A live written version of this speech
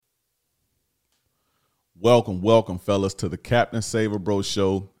Welcome, fellas, to the Captain Saver Bro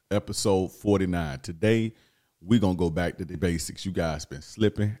Show, episode 49. Today, we're going to go back to the basics. You guys been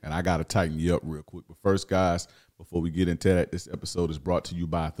slipping, and I got to tighten you up real quick. But first, guys, before we get into that, this episode is brought to you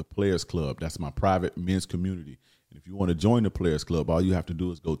by the Players Club. That's my private men's community. And if you want to join the Players Club, all you have to do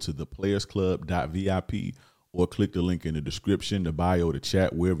is go to theplayersclub.vip or click the link in the description, the bio, the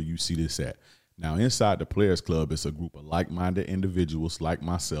chat, wherever you see this at. Now, inside the Players Club, it's a group of like-minded individuals like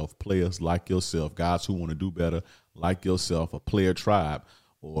myself, players like yourself, guys who want to do better like yourself, a player tribe,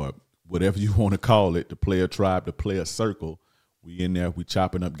 or whatever you want to call it, the player tribe, the player circle. We in there, we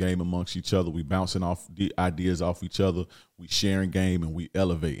chopping up game amongst each other, we bouncing off the ideas off each other, we sharing game, and we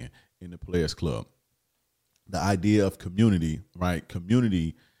elevating in the Players Club. The idea of community, right?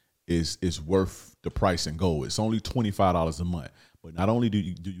 Community is worth the price in gold. It's only $25 a month. But not only do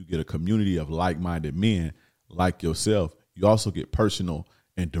you get a community of like-minded men like yourself, you also get personal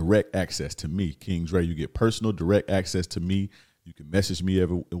and direct access to me, King Dre. You get personal, direct access to me. You can message me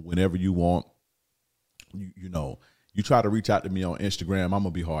whenever you want. You try to reach out to me on Instagram, I'm going to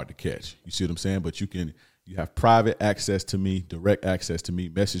be hard to catch. You see what I'm saying? But you have private access to me, direct access to me.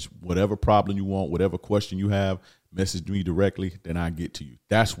 Message whatever problem you want, whatever question you have, message me directly, then I get to you.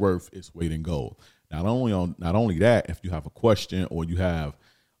 That's worth its weight in gold. Not only that, if you have a question or you have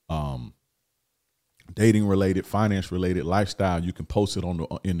dating related, finance related, lifestyle, you can post it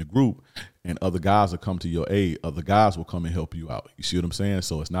in the group, and other guys will come to your aid. Other guys will come and help you out. You see what I'm saying?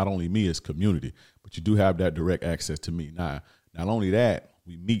 So it's not only me, it's community, but you do have that direct access to me. Now, not only that,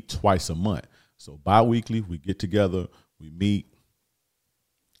 we meet twice a month. So bi-weekly, we get together, we meet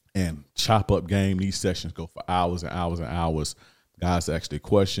and chop up game. These sessions go for hours and hours and hours. Guys ask their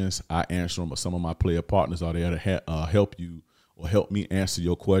questions. I answer them, but some of my player partners are there to help you or help me answer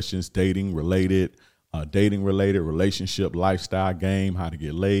your questions, dating related, relationship, lifestyle, game, how to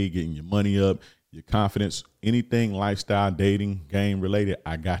get laid, getting your money up, your confidence, anything lifestyle, dating, game related,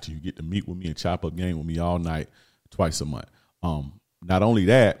 I got you. You get to meet with me and chop up game with me all night, twice a month. Not only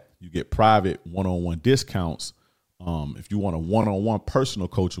that, you get private one-on-one discounts. If you want a one-on-one personal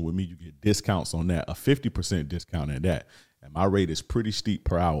coaching with me, you get discounts on that, a 50% discount on that. And my rate is pretty steep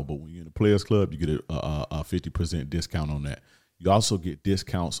per hour, but when you're in the Players Club, you get a 50% discount on that. You also get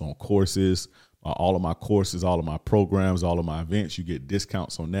discounts on courses, all of my courses, all of my programs, all of my events. You get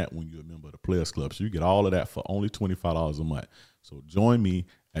discounts on that when you're a member of the Players Club. So you get all of that for only $25 a month. So join me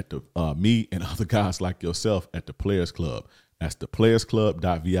at me and other guys like yourself at the Players Club. That's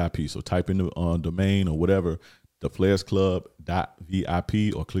theplayersclub.vip. So type in the domain or whatever,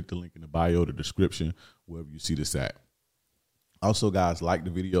 theplayersclub.vip, or click the link in the bio, the description, wherever you see this at. Also, guys, like the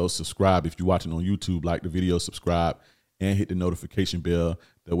video, subscribe. If you're watching on YouTube, like the video, subscribe, and hit the notification bell.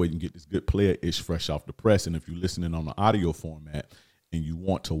 That way you can get this good player-ish fresh off the press. And if you're listening on the audio format and you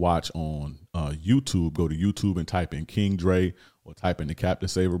want to watch on YouTube, go to YouTube and type in King Dre or type in the Captain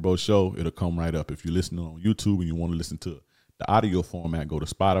Saver Bro Show. It'll come right up. If you're listening on YouTube and you want to listen to the audio format, go to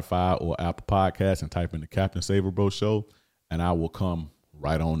Spotify or Apple Podcasts and type in the Captain Saver Bro Show, and I will come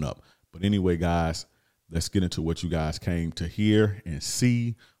right on up. But anyway, guys, let's get into what you guys came to hear and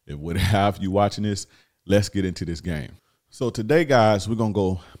see. If would have you watching this, let's get into this game. So today, guys, we're going to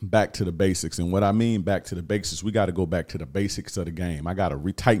go back to the basics. And what I mean back to the basics, we got to go back to the basics of the game. I got to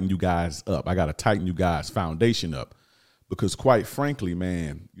retighten you guys up. I got to tighten you guys' foundation up. Because quite frankly,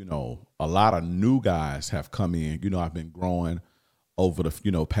 man, a lot of new guys have come in. I've been growing over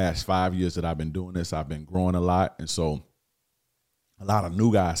the, past 5 years that I've been doing this. I've been growing a lot. And so a lot of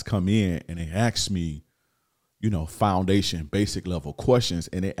new guys come in and they ask me, foundation, basic level questions.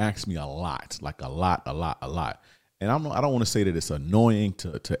 And they ask me a lot. And I don't want to say that it's annoying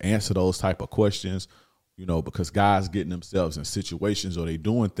to answer those type of questions, because guys getting themselves in situations or they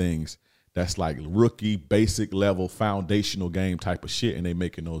doing things that's like rookie, basic level, foundational game type of shit, and they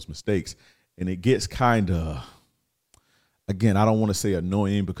making those mistakes. And it gets kind of, again, I don't want to say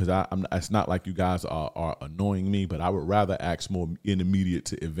annoying because it's not like you guys are annoying me, but I would rather ask more intermediate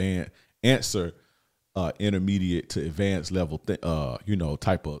to advanced level,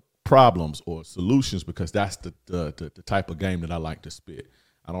 type of problems or solutions, because that's the type of game that I like to spit.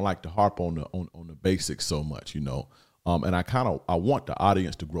 I don't like to harp on the basics so much, and I want the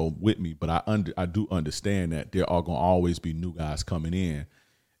audience to grow with me, but I do understand that there are going to always be new guys coming in,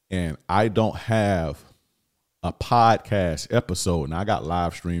 and I don't have a podcast episode, and I got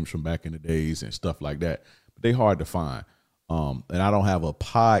live streams from back in the days and stuff like that, but they hard to find. And I don't have a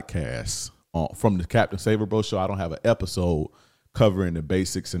podcast from the Captain Saver Bro Show. I don't have an episode covering the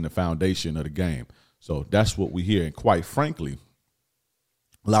basics and the foundation of the game. So that's what we hear. And quite frankly,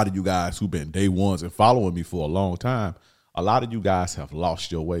 a lot of you guys who've been day ones and following me for a long time, A lot of you guys have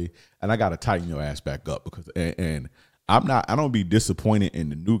lost your way, and I got to tighten your ass back up because, and I don't be disappointed in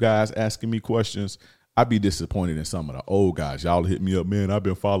the new guys asking me questions. I be disappointed in some of the old guys. Y'all hit me up, man, I've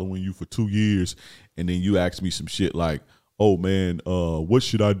been following you for 2 years. And then you ask me some shit like, oh man, what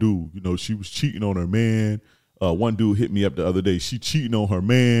should I do? You know, she was cheating on her man. One dude hit me up the other day. She cheating on her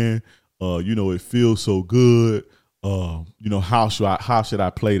man. You know, it feels so good. You know, how should I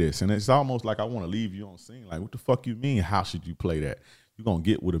play this? And it's almost like I want to leave you on scene. Like, what the fuck you mean? How should you play that? You gonna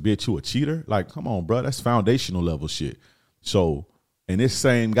get with a bitch who a cheater? Like, come on, bro. That's foundational level shit. So, and this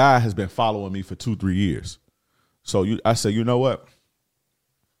same guy has been following me for 2-3 years. So I say, you know what?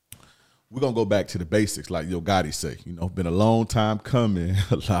 We're going to go back to the basics like Yo Gotti say. You know, been a long time coming,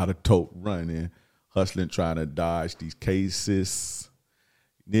 a lot of dope running, hustling, trying to dodge these cases.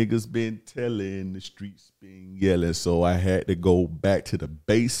 Niggas been telling, the streets been yelling, so I had to go back to the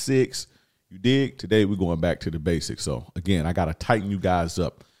basics. You dig? Today we're going back to the basics. So, again, I got to tighten you guys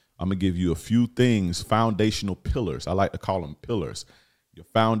up. I'm going to give you a few things, foundational pillars. I like to call them pillars. Your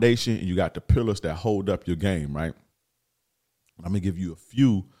foundation, and you got the pillars that hold up your game, right? I'm going to give you a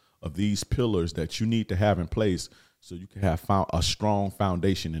few of these pillars that you need to have in place so you can have a strong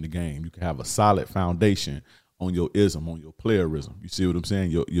foundation in the game. You can have a solid foundation on your ism, on your playerism. You see what I'm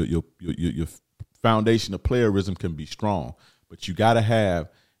saying? Your foundation of playerism can be strong, but you got to have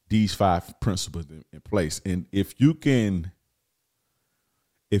these 5 principles in place. And if you can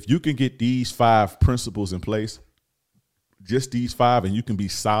get these 5 principles in place, just these 5, and you can be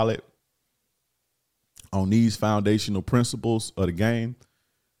solid on these foundational principles of the game,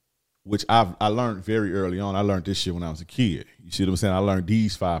 which I learned very early on. I learned this shit when I was a kid. You see what I'm saying? I learned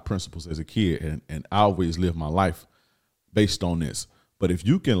these 5 principles as a kid, and I always live my life based on this. But if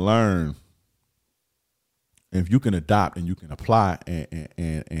you can learn, if you can adopt and you can apply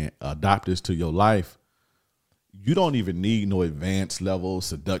and adopt this to your life, you don't even need no advanced level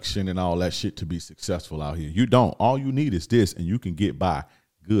seduction and all that shit to be successful out here. You don't. All you need is this, and you can get by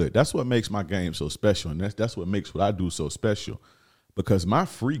good. That's what makes my game so special, and that's what makes what I do so special. Because my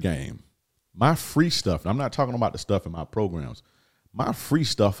free game, my free stuff, I'm not talking about the stuff in my programs, my free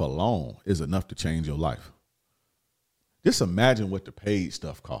stuff alone is enough to change your life. Just imagine what the paid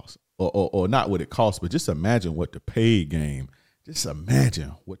stuff costs, or not what it costs, but just imagine what the paid game,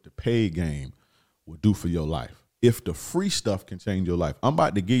 will do for your life. If the free stuff can change your life, I'm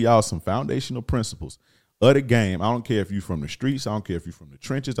about to give y'all some foundational principles of the game. I don't care if you're from the streets. I don't care if you're from the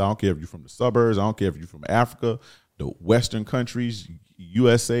trenches. I don't care if you're from the suburbs. I don't care if you're from Africa, the Western countries,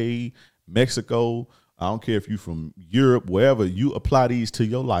 USA, Mexico. I don't care if you're from Europe, wherever. You apply these to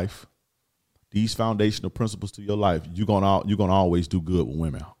your life, these foundational principles to your life, you're gonna always do good with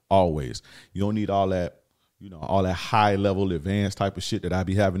women. Always. You don't need all that, all that high level advanced type of shit that I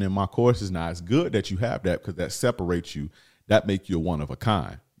be having in my courses. Now, it's good that you have that because that separates you. That make you a one of a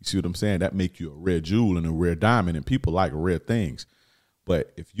kind. You see what I'm saying? That make you a rare jewel and a rare diamond, and people like rare things.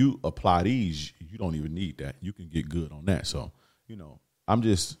 But if you apply these, you don't even need that. You can get good on that. So, I'm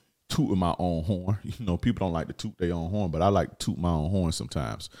just tooting my own horn. People don't like to toot their own horn, but I like to toot my own horn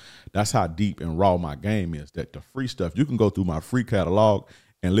sometimes. That's how deep and raw my game is, that the free stuff, you can go through my free catalog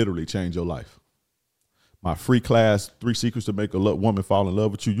and literally change your life. My free class, 3 Secrets to Make a Woman Fall in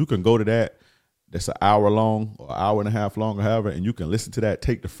Love with You, you can go to that. That's an hour long or hour and a half long or however, and you can listen to that,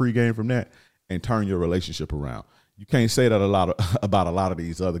 take the free game from that, and turn your relationship around. You can't say that about a lot of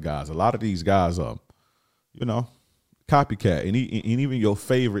these other guys. A lot of these guys are, copycat. And even your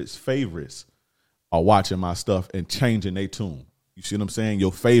favorites are watching my stuff and changing their tune. You see what I'm saying?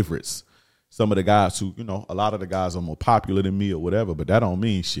 Your favorites. Some of the guys who, a lot of the guys are more popular than me or whatever, but that don't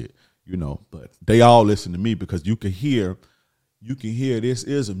mean shit, But they all listen to me because you can hear this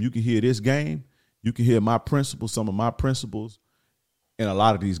ism. You can hear this game. You can hear my principles, some of my principles, and a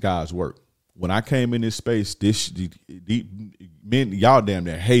lot of these guys work. When I came in this space, men, y'all damn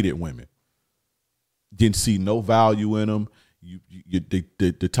near hated women. Didn't see no value in them.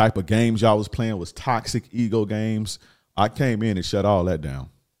 The type of games y'all was playing was toxic ego games. I came in and shut all that down.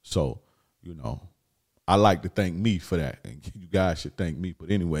 So, I like to thank me for that, and you guys should thank me.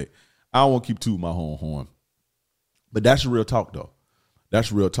 But anyway, I don't want to keep tooting my own horn. But that's real talk, though.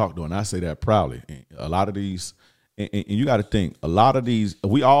 That's real talk, though, and I say that proudly. And a lot of these. And you got to think, a lot of these,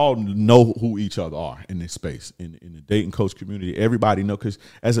 we all know who each other are in this space, in the dating coach community. Everybody know, because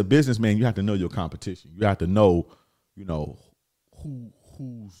as a businessman, you have to know your competition. You have to know,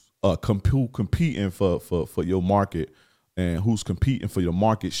 who's competing for your market, and who's competing for your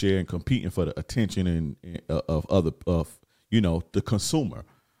market share and competing for the attention and of the consumer,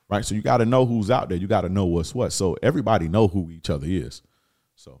 right? So you got to know who's out there. You got to know what's what. So everybody know who each other is.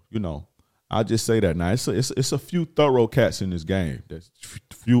 So, I'll just say that now. It's a few thorough cats in this game. There's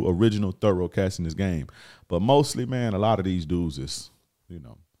few original thorough cats in this game. But mostly, man, a lot of these dudes is,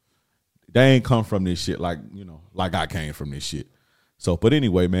 they ain't come from this shit like I came from this shit. So, but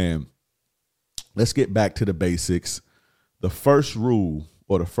anyway, man, let's get back to the basics. The first rule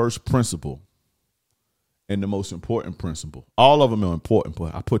or the first principle and the most important principle, all of them are important,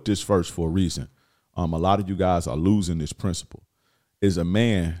 but I put this first for a reason. A lot of you guys are losing this principle, is a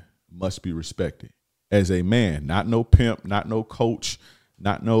man must be respected. As a man, not no pimp, not no coach,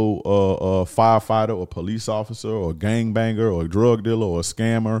 not no firefighter or police officer or gangbanger or drug dealer or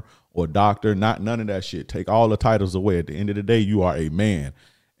scammer or doctor, none of that shit. Take all the titles away. At the end of the day, you are a man.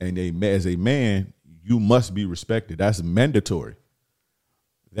 And as a man, you must be respected. That's mandatory.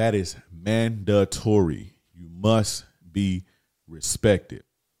 That is mandatory. You must be respected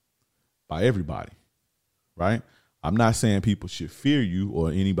by everybody, right? I'm not saying people should fear you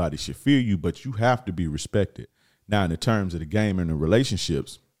or anybody should fear you, but you have to be respected. Now, in the terms of the game and the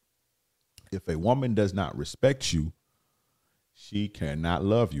relationships, if a woman does not respect you, she cannot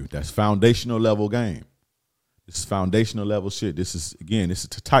love you. That's foundational level game. This is foundational level shit. This is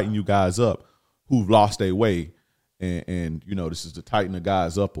to tighten you guys up who've lost their way. And this is to tighten the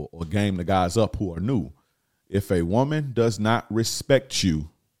guys up or game the guys up who are new. If a woman does not respect you,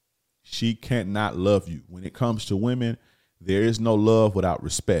 she cannot love you. When it comes to women, there is no love without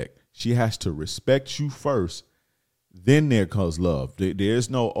respect. She has to respect you first. Then there comes love. There is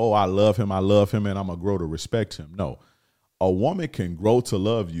no, I love him, and I'm going to grow to respect him. No. A woman can grow to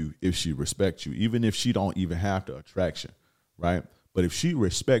love you if she respects you, even if she don't even have the attraction, right? But if she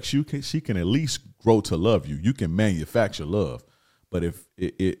respects you, she can at least grow to love you. You can manufacture love. But if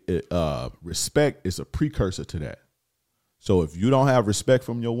respect is a precursor to that. So if you don't have respect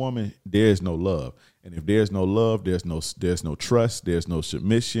from your woman, there's no love. And if there's no love, there's no trust, there's no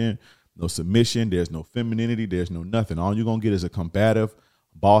submission, there's no femininity, there's no nothing. All you're going to get is a combative,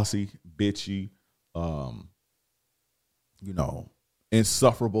 bossy, bitchy,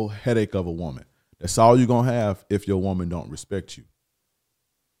 insufferable headache of a woman. That's all you're going to have if your woman don't respect you.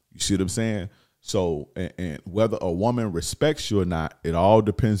 You see what I'm saying? So, and whether a woman respects you or not, it all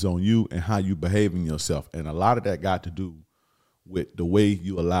depends on you and how you behave in yourself. And a lot of that got to do with the way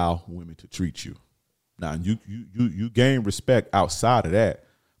you allow women to treat you. Now, you gain respect outside of that,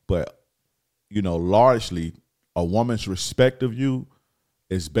 but, largely a woman's respect of you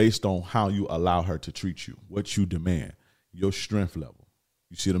is based on how you allow her to treat you, what you demand, your strength level.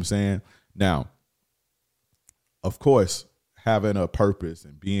 You see what I'm saying? Now, of course, having a purpose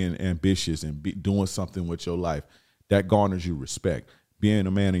and being ambitious and doing something with your life, that garners you respect. Being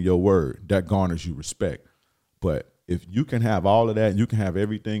a man of your word, that garners you respect. But if you can have all of that, you can have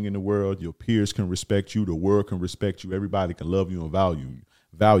everything in the world, your peers can respect you, the world can respect you, everybody can love you and value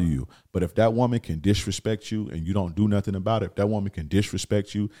you. But if that woman can disrespect you and you don't do nothing about it, if that woman can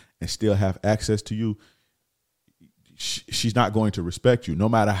disrespect you and still have access to you, she's not going to respect you, no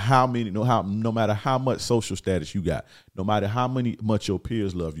matter how much social status you got, no matter how much your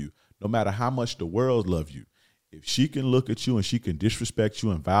peers love you, no matter how much the world love you. If she can look at you and she can disrespect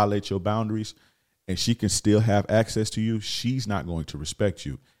you and violate your boundaries and she can still have access to you, she's not going to respect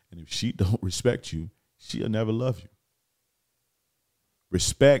you. And if she don't respect you, she'll never love you.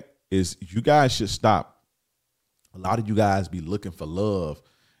 Respect is, you guys should stop. A lot of you guys be looking for love.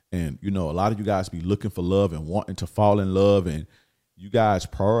 And, a lot of you guys be looking for love and wanting to fall in love. And you guys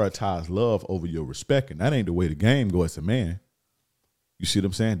prioritize love over your respect. And that ain't the way the game goes as a man. You see what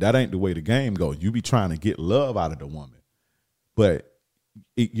I'm saying? That ain't the way the game goes. You be trying to get love out of the woman. But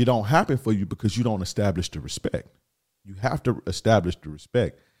it don't happen for you because you don't establish the respect. You have to establish the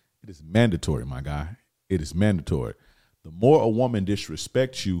respect. It is mandatory, my guy. It is mandatory. The more a woman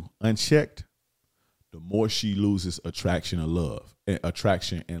disrespects you unchecked, the more she loses attraction and love.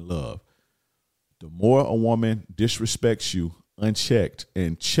 The more a woman disrespects you unchecked,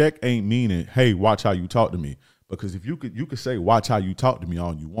 and check ain't meaning, hey, watch how you talk to me. Because if you could say, watch how you talk to me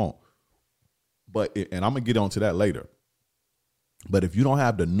all you want. And I'm gonna get onto that later. But if you don't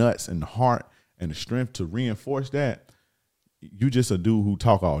have the nuts and the heart and the strength to reinforce that, you just a dude who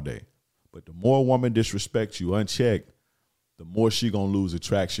talk all day. But the more a woman disrespects you unchecked, the more she gonna lose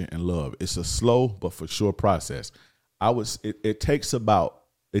attraction and love. It's a slow but for sure process. It takes about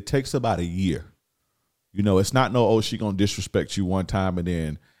a year. It's not she gonna disrespect you one time and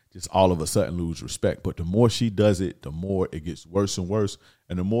then just all of a sudden lose respect. But the more she does it, the more it gets worse and worse.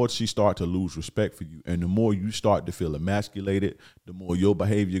 And the more she start to lose respect for you. And the more you start to feel emasculated, the more your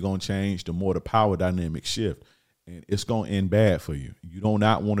behavior gonna change, the more the power dynamic shift. And it's gonna end bad for you. You do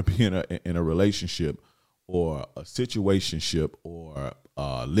not want to be in a relationship or a situationship or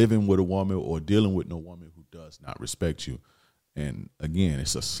living with a woman or dealing with no woman who does not respect you. And again,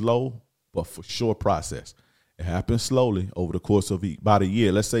 it's a slow but for sure process. It happens slowly over the course of about a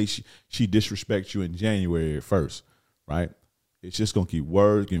year. Let's say she disrespects you in January 1st, right? It's just going to keep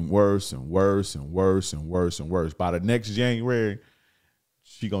getting worse and worse and worse and worse and worse. By the next January,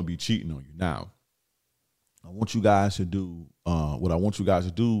 she going to be cheating on you. Now, I want you guys to do what I want you guys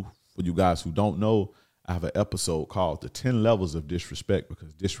to do. For you guys who don't know, I have an episode called The 10 Levels of Disrespect,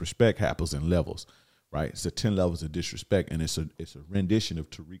 because disrespect happens in levels, right? It's the 10 levels of disrespect, and it's a rendition of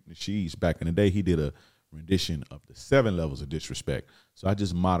Tariq Nasheed's. Back in the day, he did a rendition of the 7 levels of disrespect. So I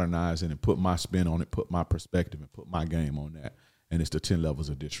just modernized it and put my spin on it, put my perspective and put my game on that. And it's the 10 levels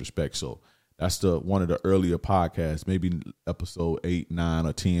of disrespect. So that's one of the earlier podcasts, maybe episode 8, 9,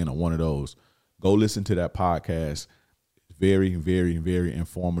 or 10, or one of those. Go listen to that podcast. It's very, very, very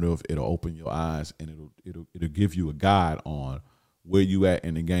informative. It'll open your eyes, and it'll give you a guide on where you at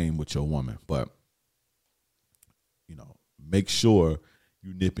in the game with your woman. But make sure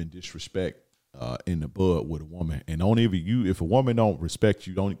you nip in disrespect in the bud with a woman, and if a woman don't respect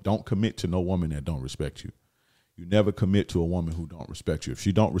you, don't commit to no woman that don't respect you. You never commit to a woman who don't respect you. If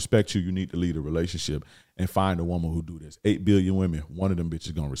she don't respect you, you need to leave a relationship and find a woman who do this. 8 billion women, one of them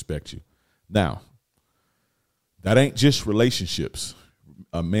bitches gonna respect you. Now, that ain't just relationships.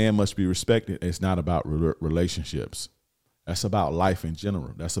 A man must be respected. It's not about relationships. That's about life in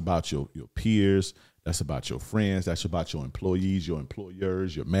general. That's about your peers. That's about your friends. That's about your employees, your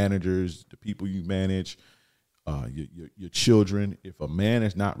employers, your managers, the people you manage, your children. If a man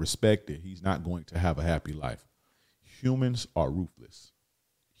is not respected, he's not going to have a happy life. Humans are ruthless.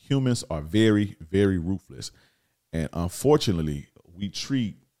 Humans are very, very ruthless. And unfortunately, we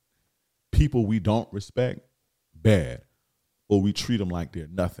treat people we don't respect bad, or we treat them like they're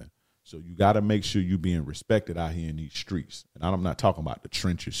nothing. So you got to make sure you're being respected out here in these streets. And I'm not talking about the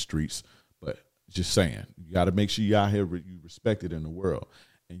trenches streets, but just saying, you got to make sure you're out here, you respected in the world.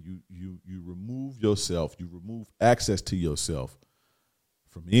 And you remove yourself, you remove access to yourself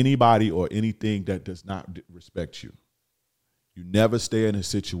from anybody or anything that does not respect you. You never stay in a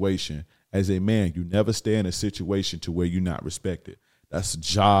situation, as a man, you never stay in a situation to where you're not respected. That's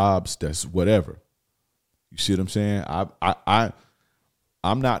jobs, that's whatever. You see what I'm saying?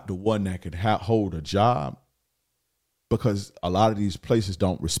 I'm not the one that could hold a job, because a lot of these places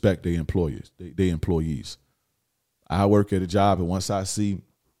don't respect their employees, their employees. I work at a job, and I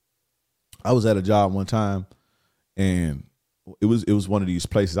was at a job one time, and it was one of these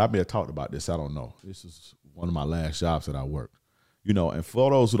places. I may have talked about this, I don't know. This is one of my last jobs that I worked. And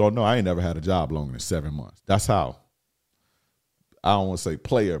for those who don't know, I ain't never had a job longer than 7 months. That's how, I don't want to say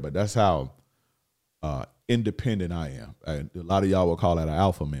player, but that's how independent I am. And a lot of y'all will call that an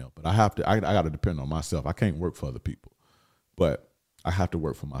alpha male, but I got to depend on myself. I can't work for other people, but I have to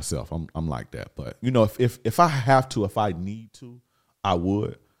work for myself. I'm like that. But if I have to, if I need to, I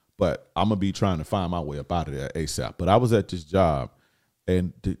would. But I'm gonna be trying to find my way up out of there ASAP. But I was at this job,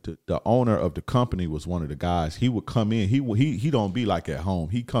 and the owner of the company was one of the guys. He would come in. He don't be like at home.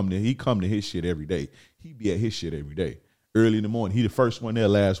 He come to his shit every day. He be at his shit every day. Early in the morning. He the first one there,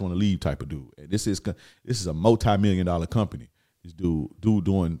 last one to leave type of dude. And this is a multi-million-dollar company. This dude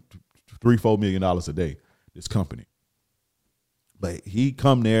doing $3-4 million a day. This company. But he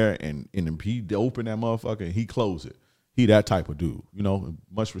come there and he open that motherfucker and he close it. He that type of dude,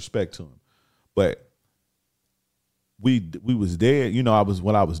 much respect to him. But we was there,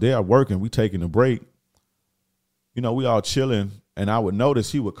 when I was there working, we taking a break, we all chilling, and I would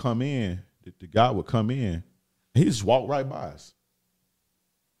notice he would come in, the guy would come in, and he just walk right by us.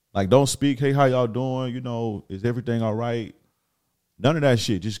 Like, don't speak, hey, how y'all doing? Is everything all right? None of that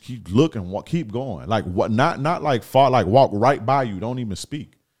shit. Just keep looking, keep going. Like, what? Not like far, like walk right by you. Don't even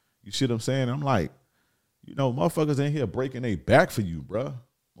speak. You see what I'm saying? I'm like, motherfuckers in here breaking their back for you, bruh.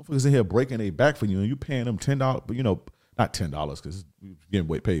 Motherfuckers in here breaking their back for you, and you paying them $10, but not $10, because we're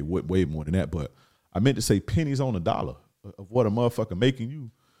getting paid way more than that. But I meant to say pennies on the dollar of what a motherfucker making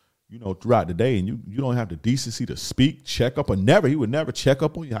you, throughout the day, and you don't have the decency to speak, check up, or never. He would never check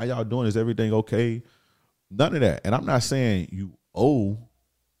up on you. How y'all doing? Is everything okay? None of that. And I'm not saying you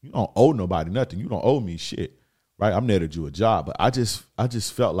don't owe nobody nothing. You don't owe me shit, right? I'm there to do a job, but I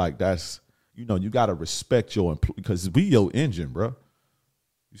just felt like that's, you got to respect your employee, because we your engine, bro.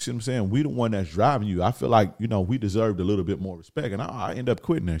 You see what I'm saying? We the one that's driving you. I feel like, we deserved a little bit more respect, and I end up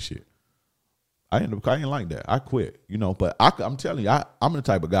quitting that shit. I ain't like that. I quit, but I'm telling you, I'm the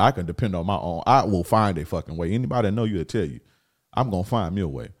type of guy I can depend on my own. I will find a fucking way. Anybody that know you will tell you, I'm going to find me a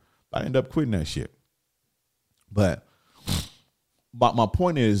way. I end up quitting that shit. But my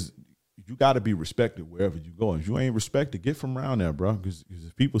point is, you got to be respected wherever you go. If you ain't respected, get from around there, bro. Because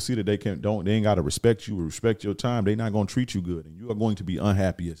if people see that they ain't got to respect you or respect your time, they not going to treat you good, and you are going to be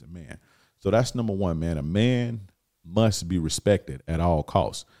unhappy as a man. So that's number one, man. A man must be respected at all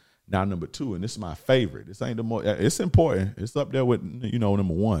costs. Now, number two, and this is my favorite. This ain't the more. It's important. It's up there with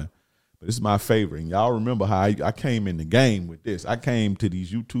number one. But this is my favorite. And y'all remember how I came in the game with this. I came to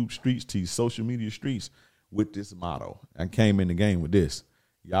these YouTube streets, to these social media streets with this motto. I came in the game with this.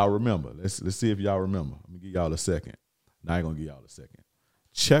 Y'all remember. Let's see if y'all remember. Let me give y'all a second. Now I ain't going to give y'all a second.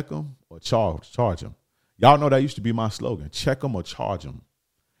 Check them or charge them. Y'all know that used to be my slogan. Check them or charge them.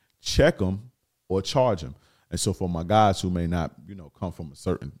 Check them or charge them. And so for my guys who may not, come from a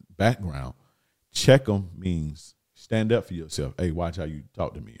certain background, check them means stand up for yourself. Hey, watch how you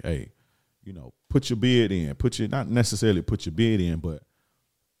talk to me. Hey, put your bid in. Not necessarily put your bid in, but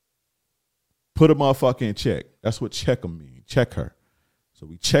put a motherfucker in check. That's what check them mean. Check her. So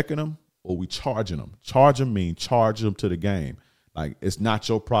we checking them or we charging them. Charge them mean charge them to the game. Like, it's not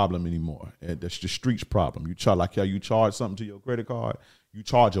your problem anymore. That's the street's problem. You charge, like how you charge something to your credit card, you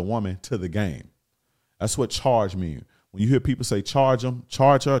charge a woman to the game. That's what charge means. When you hear people say charge them,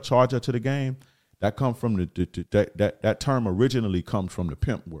 charge her to the game, that come from that term originally comes from the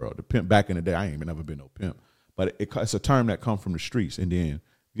pimp world. The pimp back in the day, I ain't even never been no pimp, but it's a term that comes from the streets. And then,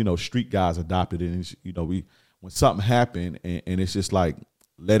 street guys adopted it. And, when something happened and it's just like,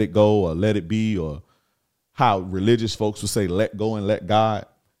 let it go or let it be, or how religious folks would say, let go and let God.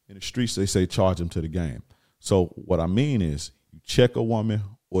 In the streets, they say charge them to the game. So what I mean is, you check a woman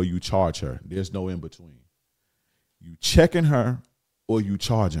or you charge her. There's no in between. You checking her or you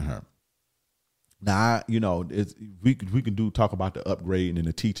charging her. Now, we can talk about the upgrading and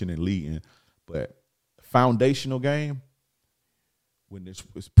the teaching and leading, but foundational game, when there's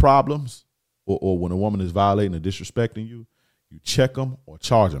problems or when a woman is violating or disrespecting you, you check them or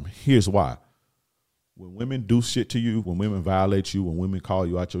charge them. Here's why. When women do shit to you, when women violate you, when women call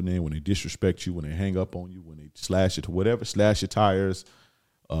you out your name, when they disrespect you, when they hang up on you, when they slash it to whatever, slash your tires,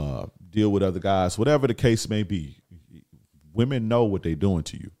 deal with other guys, whatever the case may be, women know what they're doing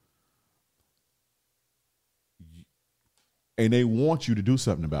to you. And they want you to do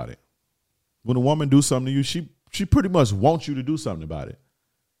something about it. When a woman do something to you, she pretty much wants you to do something about it.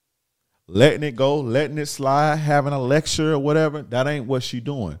 Letting it go, letting it slide, having a lecture or whatever, that ain't what she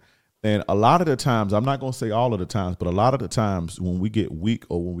doing. And a lot of the times, I'm not going to say all of the times, but a lot of the times when we get weak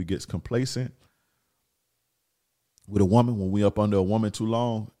or when we get complacent with a woman, when we up under a woman too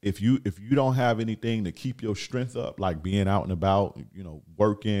long, if you don't have anything to keep your strength up, like being out and about,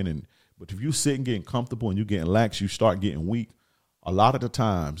 working, but if you sitting getting comfortable and you getting lax, you start getting weak. A lot of the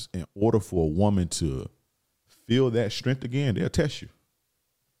times, in order for a woman to feel that strength again, they'll test you.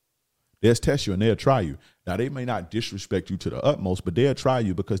 They'll test you and they'll try you. Now, they may not disrespect you to the utmost, but they'll try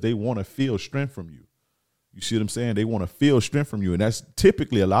you because they want to feel strength from you. You see what I'm saying? They want to feel strength from you. And that's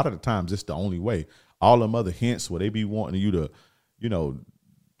typically, a lot of the times, it's the only way. All them other hints where they be wanting you to,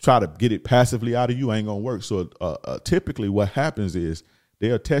 try to get it passively out of you ain't going to work. So typically what happens is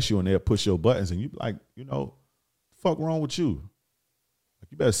they'll test you and they'll push your buttons and you be like, fuck wrong with you?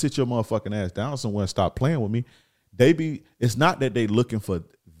 Like, you better sit your motherfucking ass down somewhere and stop playing with me. It's not that they looking for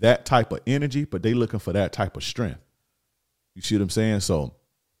that type of energy, but they looking for that type of strength. You see what I'm saying? So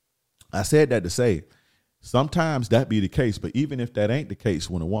I said that to say, sometimes that be the case, but even if that ain't the case,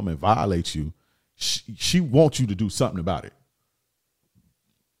 when a woman violates you, she wants you to do something about it.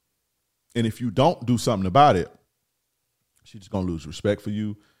 And if you don't do something about it, she's just going to lose respect for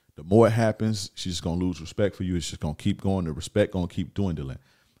you. The more it happens, she's just going to lose respect for you. It's just going to keep going. The respect going to keep dwindling.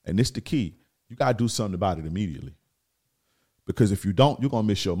 And this the key. You got to do something about it immediately. Because if you don't, you're going to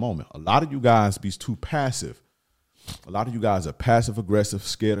miss your moment. A lot of you guys be too passive. A lot of you guys are passive aggressive,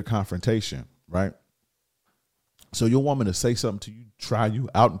 scared of confrontation, right? So your woman to say something to you, try you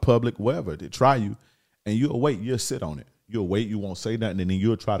out in public, wherever, they try you, and you'll wait, you'll sit on it. You'll wait, you won't say nothing, and then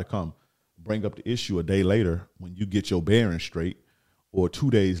you'll try to come bring up the issue a day later when you get your bearings straight, or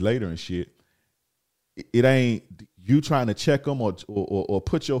 2 days later and shit. It ain't you trying to check them or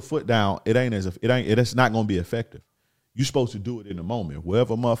put your foot down. It's not going to be effective. You're supposed to do it in the moment.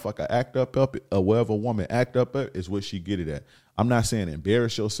 Wherever motherfucker act up, or wherever woman act up is where she get it at. I'm not saying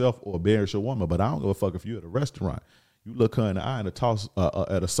embarrass yourself or embarrass your woman, but I don't give a fuck if you're at a restaurant. You look her in the eye and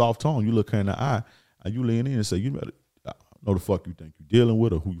at a soft tone. You look her in the eye and you lean in and say, you better, I know the fuck you think you're dealing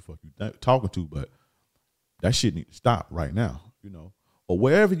with or who you fuck you talking to, but that shit need to stop right now, or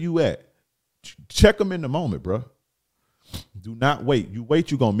wherever you at. Check them in the moment, bro. Do not wait. You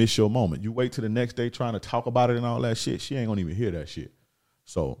wait, you're going to miss your moment. You wait till the next day trying to talk about it and all that shit. She ain't going to even hear that shit.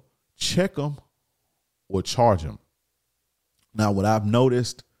 So check them or charge them. Now, what I've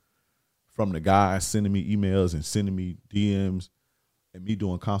noticed from the guys sending me emails and sending me DMs and me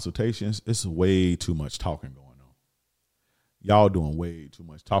doing consultations, it's way too much talking going on. Y'all doing way too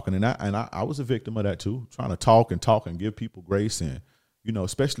much talking. And I was a victim of that too, trying to talk and give people grace. And, you know,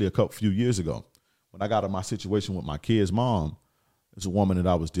 especially a few years ago when I got in my situation with my kid's mom, there's a woman that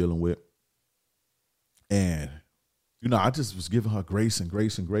I was dealing with. And, you know, I just was giving her grace and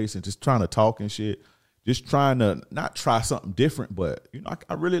just trying to talk and shit. Just trying to not try something different, but, you know,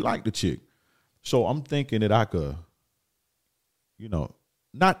 I really like the chick. So I'm thinking that I could, you know,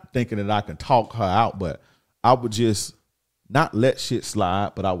 not thinking that I can talk her out, but I would just not let shit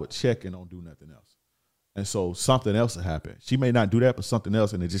slide, but I would check and don't do nothing else. And so something else will happen. She may not do that, but something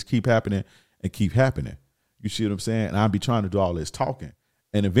else, and it just keep happening and keep happening. You see what I'm saying? And I'd be trying to do all this talking.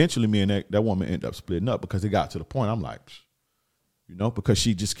 And eventually me and that woman ended up splitting up because it got to the point I'm like, you know, because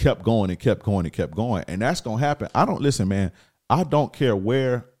she just kept going and kept going and kept going. And that's going to happen. Listen, man, I don't care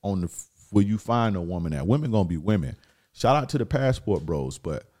where you find a woman at. Women going to be women. Shout out to the passport bros,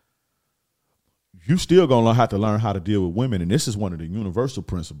 but you still going to have to learn how to deal with women. And this is one of the universal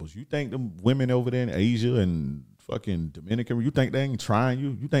principles. You think them women over there in Asia and fucking Dominican, you think they ain't trying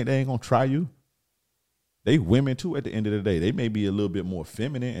you? You think they ain't going to try you? They women too at the end of the day. They may be a little bit more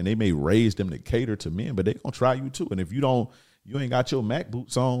feminine and they may raise them to cater to men, but they going to try you too. And if you ain't got your Mac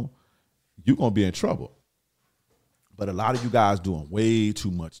boots on, you're going to be in trouble. But a lot of you guys doing way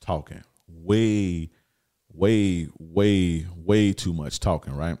too much talking. Way too much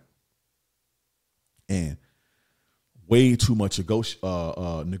talking, right? And way too much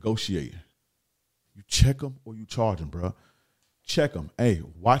negotiating. You check them or you charge them, bro. Check them. Hey,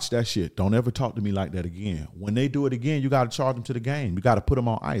 watch that shit. Don't ever talk to me like that again. When they do it again, you got to charge them to the game. You got to put them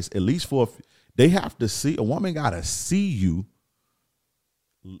on ice. At least they have to see, a woman got to see you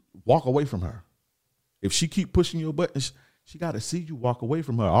walk away from her. If she keep pushing your buttons, she got to see you walk away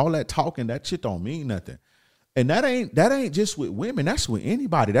from her. All that talking, that shit don't mean nothing. And that ain't just with women. That's with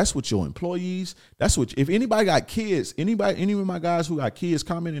anybody. That's with your employees. That's what, if anybody got kids, any of my guys who got kids,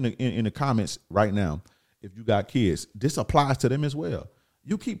 comment in the comments right now. If you got kids, this applies to them as well.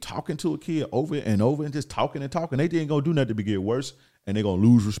 You keep talking to a kid over and over and just talking and talking. They ain't gonna do nothing to get worse, and they're gonna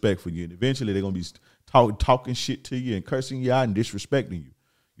lose respect for you. And eventually they're gonna be talking shit to you and cursing you out and disrespecting you.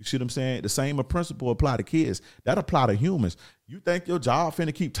 You see what I'm saying? The same principle apply to kids. That apply to humans. You think your job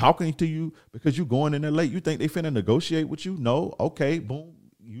finna keep talking to you because you going in there late? You think they finna negotiate with you? No. Okay, boom.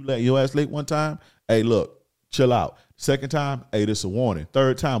 You let your ass late one time. Hey, look, chill out. Second time, hey, this is a warning.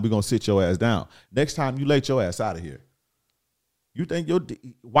 Third time, we're going to sit your ass down. Next time, you late your ass out of here.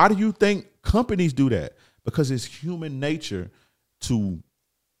 Why do you think companies do that? Because it's human nature to,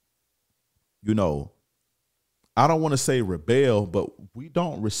 you know, I don't want to say rebel, but we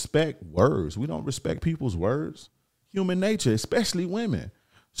don't respect words. We don't respect people's words. Human nature, especially women.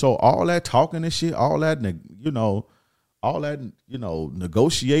 So all that talking and shit, all that,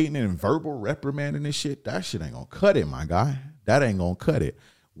 negotiating and verbal reprimanding and shit, that shit ain't gonna cut it, my guy. That ain't gonna cut it.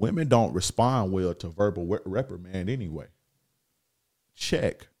 Women don't respond well to verbal reprimand anyway.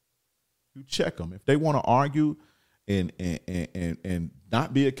 You check them. If they want to argue and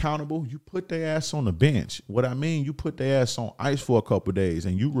not be accountable, you put their ass on the bench. What I mean, you put their ass on ice for a couple of days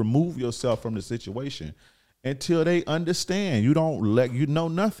and you remove yourself from the situation until they understand. You don't let you know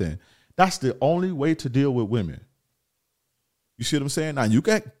nothing. That's the only way to deal with women. You see what I'm saying? Now you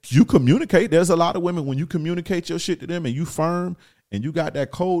communicate. There's a lot of women, when you communicate your shit to them and you firm and you got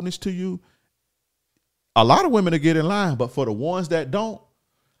that coldness to you, a lot of women will get in line. But for the ones that don't,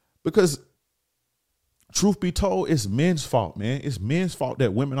 because truth be told, it's men's fault, man. It's men's fault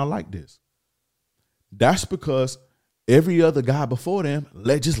that women are like this. That's because every other guy before them,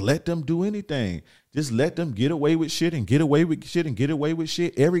 just let them do anything. Just let them get away with shit and get away with shit and get away with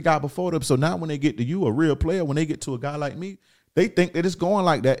shit. Every guy before them. So now when they get to you, a real player, when they get to a guy like me, they think that it's going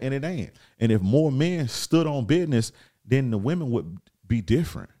like that, and it ain't. And if more men stood on business, then the women would be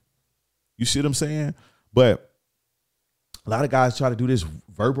different. You see what I'm saying? But a lot of guys try to do this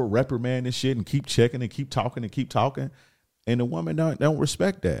verbal reprimand and shit and keep checking and keep talking and keep talking. And the women don't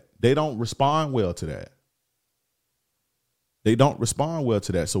respect that. They don't respond well to that. They don't respond well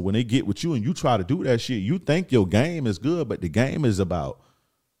to that. So when they get with you and you try to do that shit, you think your game is good, but the game is about,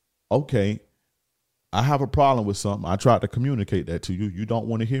 okay, I have a problem with something. I tried to communicate that to you. You don't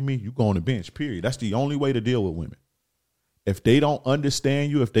want to hear me? You go on the bench, period. That's the only way to deal with women. If they don't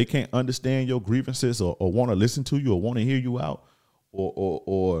understand you, if they can't understand your grievances or want to listen to you or want to hear you out,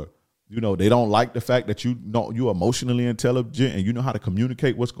 or they don't like the fact that you're emotionally intelligent and you know how to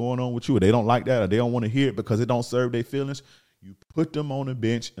communicate what's going on with you, or they don't like that, or they don't want to hear it because it don't serve their feelings, you put them on the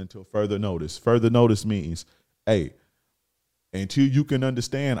bench until further notice. Further notice means, hey, Until you can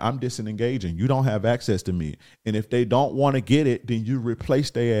understand I'm disengaging. You don't have access to me. And if they don't want to get it, then you replace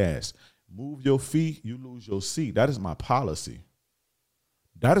their ass. Move your feet, you lose your seat. That is my policy.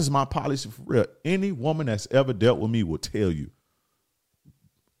 That is my policy for real. Any woman that's ever dealt with me will tell you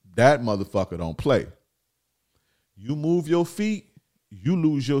that motherfucker don't play. You move your feet, you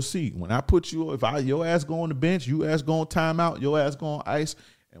lose your seat. When I put you, your ass go on the bench, you ass go on timeout, your ass go on ice,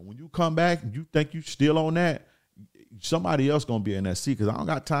 and when you come back and you think you still on that, somebody else gonna be in that seat because I don't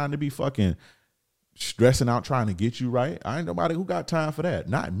got time to be fucking stressing out trying to get you right. I ain't nobody who got time for that.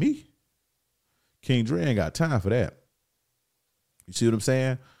 Not me. King Dre ain't got time for that. You see what I'm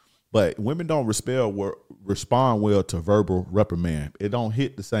saying? But women don't respond well to verbal reprimand. It don't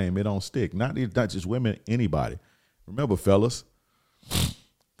hit the same. It don't stick. Not just women, anybody. Remember, fellas,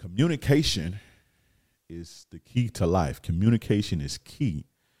 communication is the key to life. Communication is key.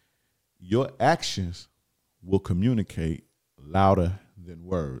 Your actions will communicate louder than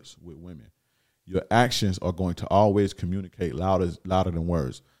words with women. Your actions are going to always communicate louder than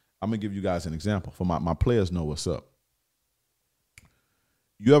words. I'm going to give you guys an example. For my players know what's up.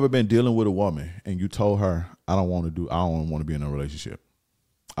 You ever been dealing with a woman and you told her, I don't want to be in a relationship.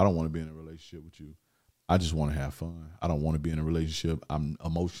 I don't want to be in a relationship with you. I just want to have fun. I don't want to be in a relationship. I'm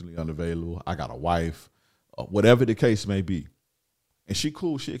emotionally unavailable. I got a wife, whatever the case may be. And she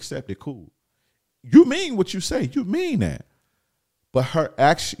cool. She accepted. Cool. You mean what you say. You mean that. But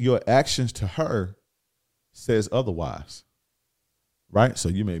your actions to her says otherwise. Right? So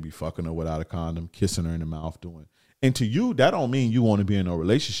you may be fucking her without a condom, kissing her in the mouth, and to you, that don't mean you want to be in a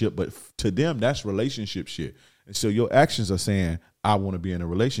relationship, but to them, that's relationship shit. And so your actions are saying, I want to be in a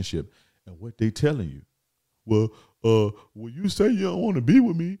relationship. And what they telling you? Well, you say you don't want to be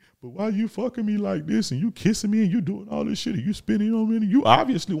with me, but why you fucking me like this and you kissing me and you doing all this shit and you spending on me? You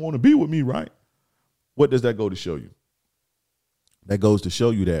obviously want to be with me, right? What does that go to show you? That goes to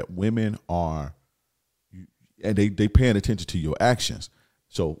show you that women are, and they paying attention to your actions.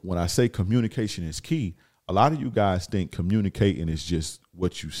 So when I say communication is key, a lot of you guys think communicating is just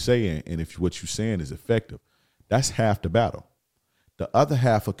what you're saying, and if what you're saying is effective, that's half the battle. The other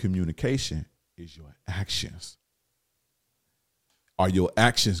half of communication is your actions. Are your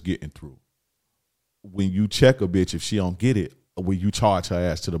actions getting through? When you check a bitch, if she don't get it, will you charge her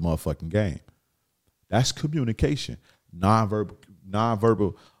ass to the motherfucking game? That's communication.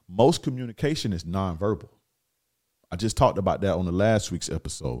 Nonverbal. Most communication is nonverbal. I just talked about that on the last week's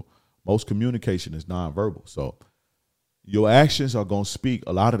episode. Most communication is nonverbal. So your actions are going to speak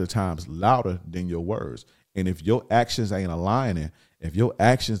a lot of the times louder than your words. And if your actions ain't aligning, if your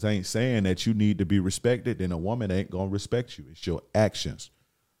actions ain't saying that you need to be respected, then a woman ain't going to respect you. It's your actions.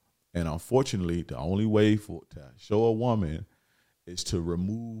 And unfortunately, the only way to show a woman is to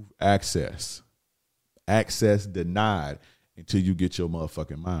remove access. Access denied until you get your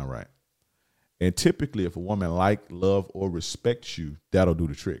motherfucking mind right. And typically, if a woman like, love, or respects you, that'll do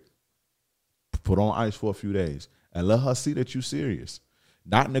the trick. Put on ice for a few days and let her see that you're serious.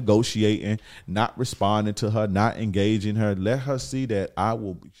 Not negotiating, not responding to her, not engaging her. Let her see that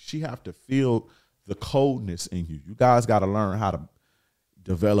she have to feel the coldness in you. You guys got to learn how to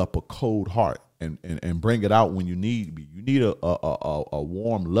develop a cold heart and bring it out when you need to be. You need a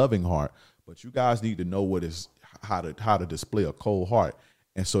warm, loving heart, but you guys need to know how to display a cold heart,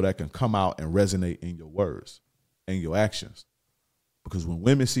 and so that can come out and resonate in your words and your actions. Because when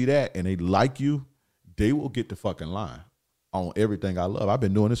women see that and they like you, they will get the fucking line on everything I love. I've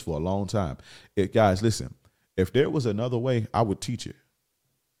been doing this for a long time. Guys, listen, if there was another way, I would teach it.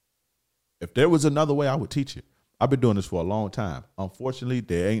 If there was another way, I would teach it. I've been doing this for a long time. Unfortunately,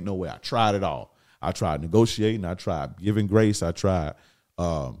 there ain't no way. I tried it all. I tried negotiating. I tried giving grace. I tried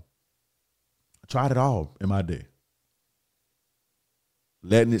it all in my day.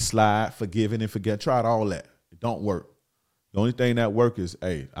 Letting it slide, forgiving and forget. Tried all that. It don't work. The only thing that works is,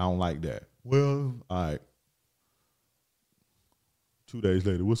 hey, I don't like that. Well, all right. 2 days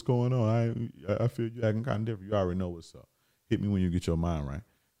later, what's going on? I feel you acting kind of different. You already know what's up. Hit me when you get your mind right.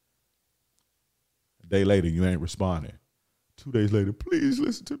 A day later, you ain't responding. 2 days later, please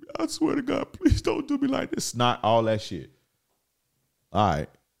listen to me. I swear to God, please don't do me like this. Not all that shit. All right.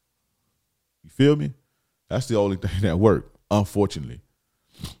 You feel me? That's the only thing that worked, unfortunately.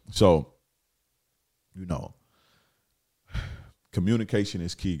 So, communication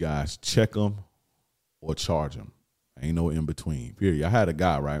is key, guys. Check them or charge them. Ain't no in between, period. I had a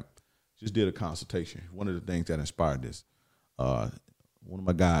guy, right? Just did a consultation. One of the things that inspired this, one of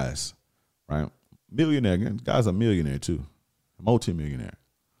my guys, right? Millionaire. Guy's a millionaire too. Multi-millionaire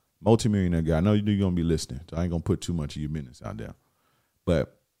guy. I know you're going to be listening, so I ain't going to put too much of your business out there.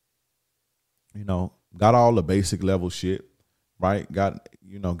 But, got all the basic level shit. right? Got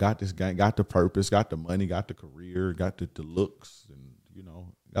this gang, got the purpose, got the money, got the career, got the looks, and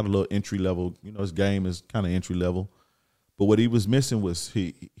got a little entry level. His game is kind of entry level. But what he was missing was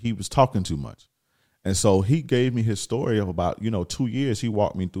he was talking too much. And so he gave me his story of about, 2 years. He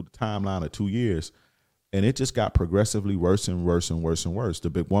walked me through the timeline of 2 years. And it just got progressively worse and worse and worse and worse. The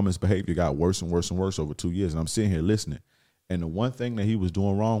big woman's behavior got worse and worse and worse over 2 years. And I'm sitting here listening. And the one thing that he was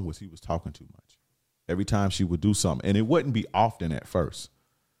doing wrong was he was talking too much. Every time she would do something. And it wouldn't be often at first.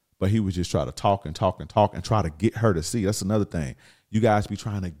 But he would just try to talk and talk and talk and try to get her to see. That's another thing. You guys be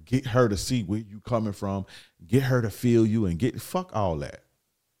trying to get her to see where you coming from, get her to feel you, and fuck all that.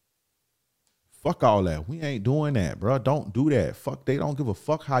 Fuck all that. We ain't doing that, bro. Don't do that. Fuck, they don't give a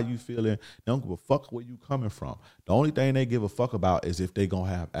fuck how you feeling. They don't give a fuck where you coming from. The only thing they give a fuck about is if they gonna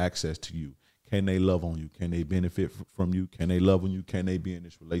have access to you. Can they love on you? Can they benefit from you? Can they love on you? Can they be in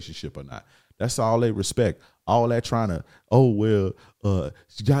this relationship or not? That's all they respect. All that trying to, you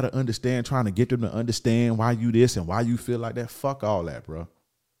got to understand, trying to get them to understand why you this and why you feel like that. Fuck all that, bro.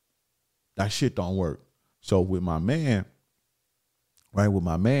 That shit don't work. So with my man,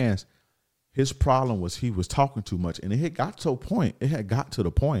 right, his problem was he was talking too much. And it had got to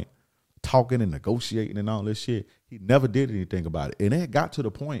the point, talking and negotiating and all this shit. He never did anything about it. And it had got to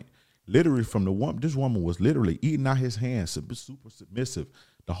the point, literally from the woman, this woman was literally eating out his hands, super submissive,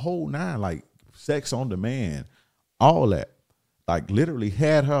 the whole nine, like sex on demand, all that. Like literally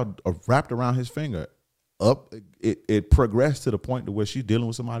had her wrapped around his finger. It progressed to the point to where she's dealing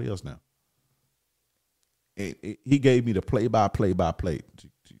with somebody else now. He gave me the play-by-play,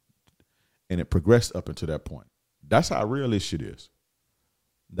 and it progressed up until that point. That's how real this shit is.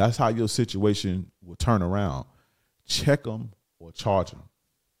 That's how your situation will turn around. Check them or charge them.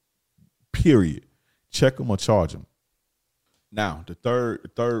 Period. Check them or charge them. Now, the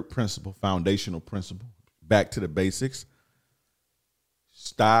third principle, foundational principle, back to the basics.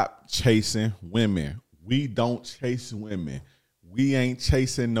 Stop chasing women. We don't chase women. We ain't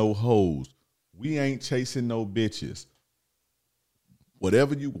chasing no hoes. We ain't chasing no bitches.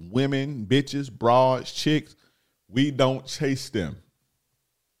 Whatever you women, bitches, broads, chicks, we don't chase them.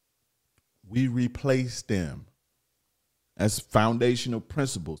 We replace them. That's foundational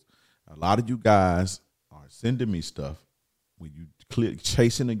principles. A lot of you guys are sending me stuff when you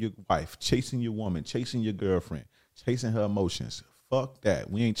chasing your wife, chasing your woman, chasing your girlfriend, chasing her emotions. Fuck that.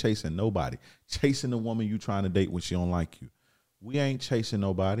 We ain't chasing nobody. Chasing the woman you trying to date when she don't like you. We ain't chasing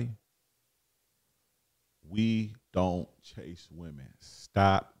nobody. We don't chase women.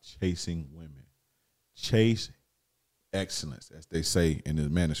 Stop chasing women. Chase excellence, as they say in the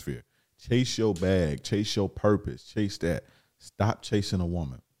manosphere. Chase your bag. Chase your purpose. Chase that. Stop chasing a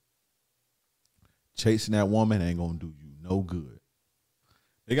woman. Chasing that woman ain't going to do you no good.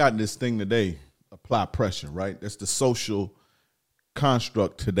 They got this thing today, apply pressure, right? That's the social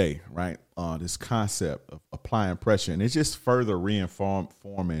construct today, right? This concept of applying pressure. And it's just further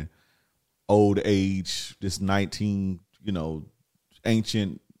reinforming old age, this 19,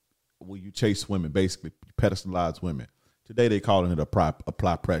 ancient, where you chase women, basically pedestalize women. Today they calling it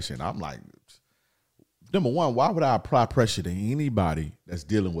apply pressure. And I'm like, number one, why would I apply pressure to anybody that's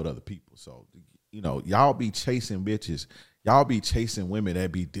dealing with other people? So, y'all be chasing bitches. Y'all be chasing women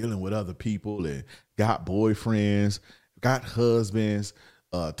that be dealing with other people and got boyfriends, got husbands,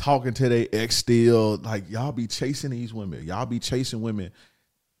 talking to their ex still. Like, y'all be chasing these women. Y'all be chasing women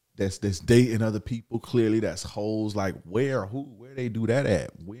that's dating other people. Clearly that's hoes. Like, where they do that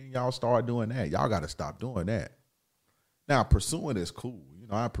at? When y'all start doing that? Y'all got to stop doing that. Now, pursuing is cool.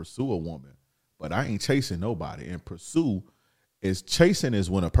 I pursue a woman, but I ain't chasing nobody. And chasing is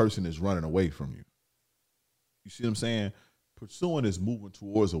when a person is running away from you. You see what I'm saying? Pursuing is moving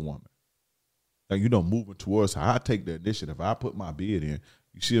towards a woman. Like, moving towards her. I take the initiative. I put my bid in.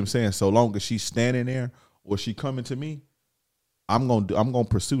 You see what I'm saying? So long as she's standing there or she coming to me, I'm gonna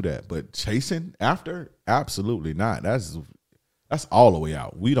pursue that. But chasing after, absolutely not. That's all the way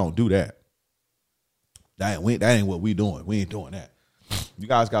out. We don't do that. That ain't what we doing. We ain't doing that. You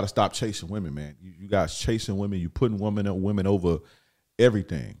guys got to stop chasing women, man. You guys chasing women. You putting women over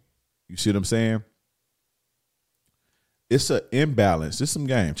everything. You see what I'm saying? It's an imbalance. It's some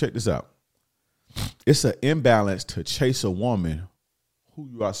game. Check this out. It's an imbalance to chase a woman who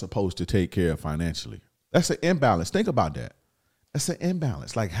you are supposed to take care of financially. That's an imbalance. Think about that. That's an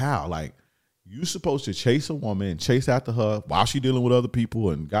imbalance. Like, how? Like, you supposed to chase a woman and chase after her while she dealing with other people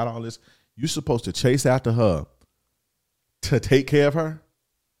and got all this. You supposed to chase after her to take care of her.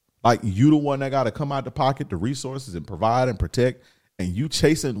 Like, you the one that got to come out the pocket, the resources, and provide and protect. And you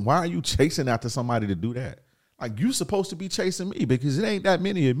chasing. Why are you chasing after somebody to do that? Like, you supposed to be chasing me because it ain't that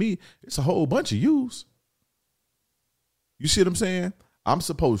many of me. It's a whole bunch of yous. You see what I'm saying? I'm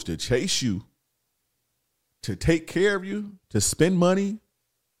supposed to chase you, to take care of you, to spend money.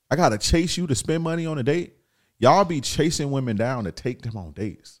 I got to chase you to spend money on a date. Y'all be chasing women down to take them on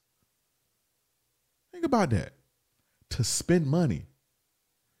dates. Think about that. To spend money.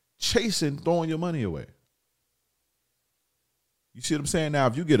 Chasing, throwing your money away. You see what I'm saying? Now,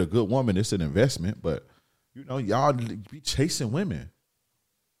 if you get a good woman, it's an investment, but, you know, y'all be chasing women.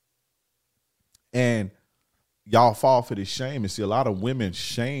 And y'all fall for this shame. And see, a lot of women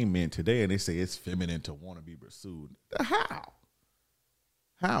shame men today, and they say it's feminine to want to be pursued. How?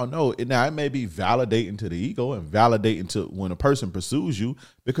 How? No. Now, it may be validating to the ego and validating to when a person pursues you,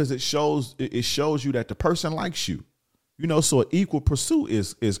 because it shows you that the person likes you. You know, so an equal pursuit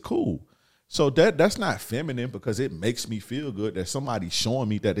is cool. So that's not feminine, because it makes me feel good that somebody's showing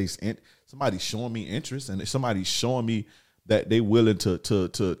me that somebody's showing me interest, and somebody's showing me that they willing to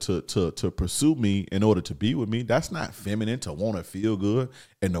pursue me in order to be with me. That's not feminine to want to feel good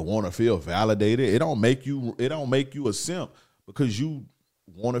and to want to feel validated. It don't make you a simp because you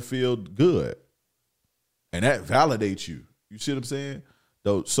want to feel good, and that validates you. You see what I'm saying?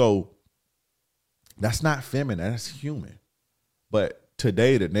 So that's not feminine. That's human. But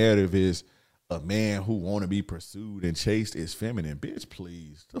today the narrative is a man who want to be pursued and chased is feminine. Bitch,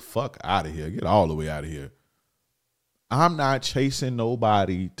 please, the fuck out of here. Get all the way out of here. I'm not chasing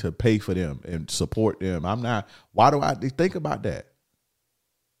nobody to pay for them and support them. I'm not. Why do I think about that?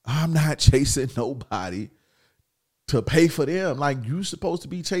 I'm not chasing nobody to pay for them. Like, you supposed to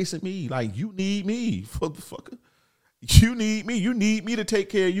be chasing me. Like, you need me, motherfucker. You need me. You need me to take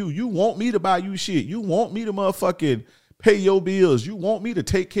care of you. You want me to buy you shit. You want me to motherfucking pay your bills. You want me to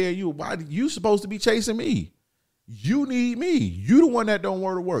take care of you. Why you supposed to be chasing me? You need me. You the one that don't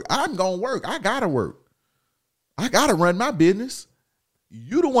want to work. I'm going to work. I got to work. I got to run my business.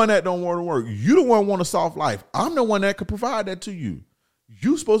 You the one that don't want to work. You the one want a soft life. I'm the one that could provide that to you.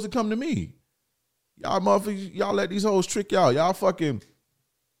 You supposed to come to me. Y'all motherfuckers, y'all let these hoes trick y'all. Y'all fucking,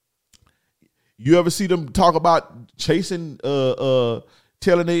 you ever see them talk about chasing,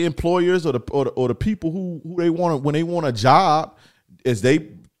 telling their employers or the people who they want, when they want a job, is they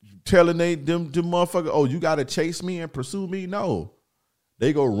telling them motherfucker, oh, you got to chase me and pursue me? No.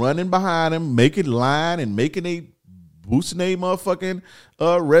 They go running behind them, making line and boosting their motherfucking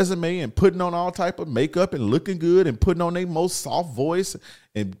resume and putting on all type of makeup and looking good and putting on their most soft voice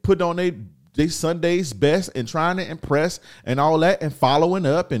and putting on their Sunday's best and trying to impress and all that, and following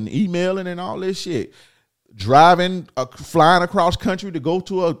up and emailing and all this shit. Driving, flying across country to go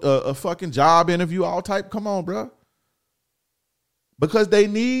to a fucking job interview, all type. Come on, bro. Because they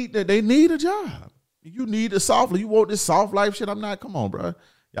need a job. You need a soft life. You want this soft life shit? Come on, bro.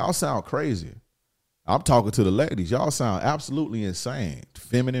 Y'all sound crazy. I'm talking to the ladies. Y'all sound absolutely insane.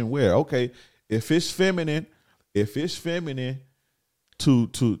 Feminine wear. Okay, if it's feminine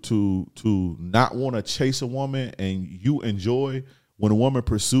to not want to chase a woman, and you enjoy when a woman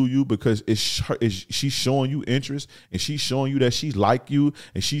pursue you because she's showing you interest and she's showing you that she's like you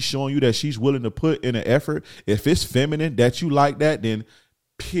and she's showing you that she's willing to put in an effort. If it's feminine that you like that, then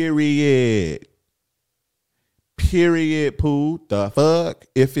period, Pooh. The fuck?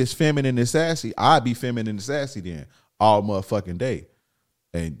 If it's feminine and sassy, I'd be feminine and sassy then all motherfucking day.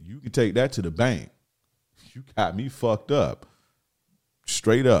 And you can take that to the bank. You got me fucked up.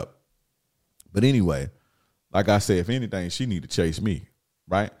 Straight up. But anyway, like I said, if anything, she need to chase me,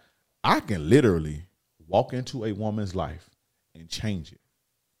 right? I can literally walk into a woman's life and change it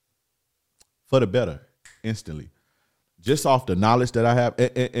for the better instantly. Just off the knowledge that I have.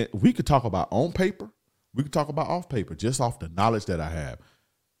 And we could talk about on paper. We could talk about off paper, just off the knowledge that I have.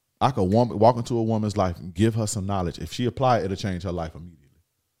 I could walk into a woman's life and give her some knowledge. If she apply it, it'll change her life immediately.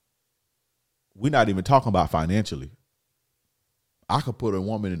 We're not even talking about financially. I could put a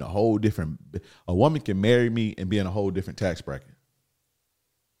woman in a woman can marry me and be in a whole different tax bracket.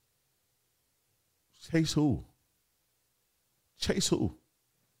 Chase who? Chase who?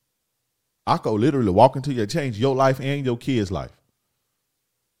 I could literally walk into your, change your life and your kid's life.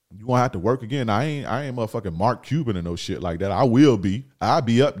 You won't have to work again. I ain't motherfucking Mark Cuban and no shit like that. I'll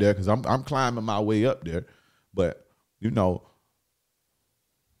be up there because I'm climbing my way up there. But you know,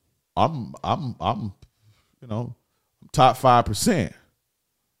 I'm you know, top 5%,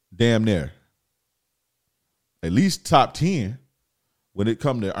 damn near. At least top 10 when it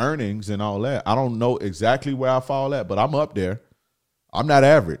comes to earnings and all that. I don't know exactly where I fall at, but I'm up there. I'm not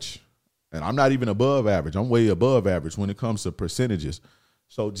average, and I'm not even above average. I'm way above average when it comes to percentages.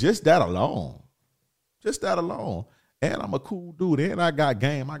 So just that alone, and I'm a cool dude, and I got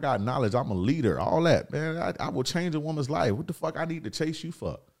game, I got knowledge, I'm a leader, all that, man. I will change a woman's life. What the fuck I need to chase you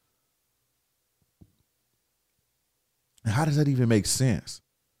for? And how does that even make sense?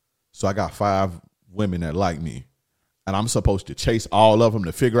 So I got 5 women that like me, and I'm supposed to chase all of them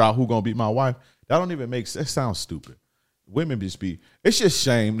to figure out who's going to be my wife? That don't even make sense. That sounds stupid. Women just be, it's just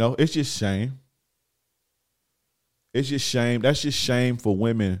shame, no? It's just shame. It's just shame. That's just shame for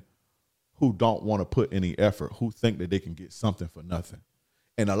women who don't want to put any effort, who think that they can get something for nothing.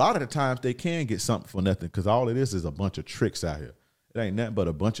 And a lot of the times they can get something for nothing because all it is a bunch of tricks out here. It ain't nothing but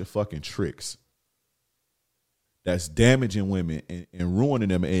a bunch of fucking tricks that's damaging women and ruining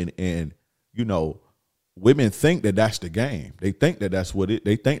them. And, you know, women think that that's the game. They think that that's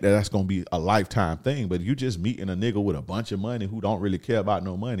they think that that's going to be a lifetime thing. But you just meeting a nigga with a bunch of money who don't really care about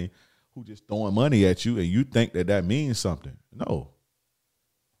no money, who just throwing money at you, and you think that that means something. No.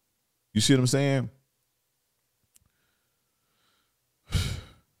 You see what I'm saying?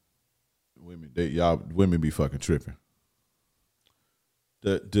 Women be fucking tripping.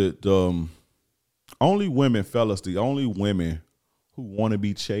 The only women, fellas, the only women who want to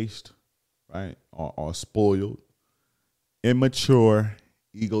be chased, right, are spoiled, immature,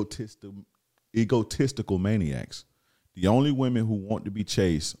 egotistical maniacs. The only women who want to be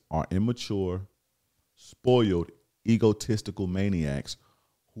chased are immature, spoiled, egotistical maniacs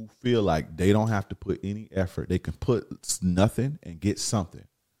who feel like they don't have to put any effort. They can put nothing and get something.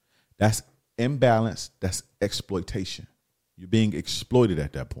 That's imbalance. That's exploitation. You're being exploited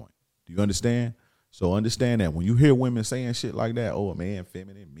at that point. Do you understand? So understand that when you hear women saying shit like that, oh, a man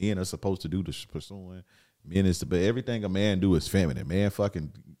feminine, men are supposed to do the pursuing, men is but everything a man do is feminine. Man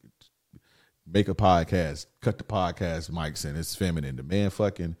fucking make a podcast, cut the podcast mics and it's feminine. The man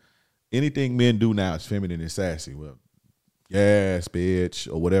fucking anything men do now is feminine and sassy. Well, yes, bitch,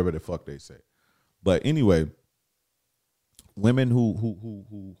 or whatever the fuck they say. But anyway, women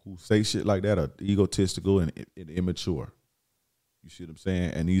who say shit like that are egotistical and immature. You see what I'm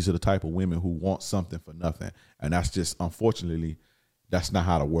saying? And these are the type of women who want something for nothing. And that's just, unfortunately, that's not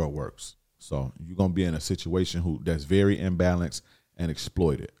how the world works. So you're going to be in a situation that's very imbalanced and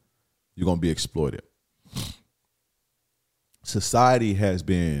exploited. You're going to be exploited. Society has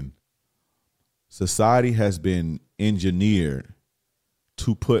been engineered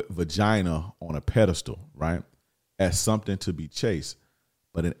to put vagina on a pedestal, right, as something to be chased.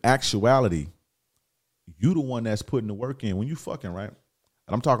 But in actuality, you the one that's putting the work in when you fucking, right? And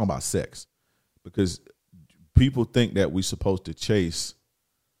I'm talking about sex, because people think that we're supposed to chase.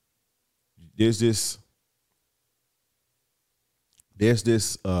 There's this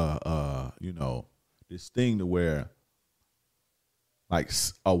this thing to where like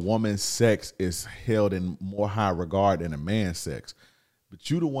a woman's sex is held in more high regard than a man's sex. But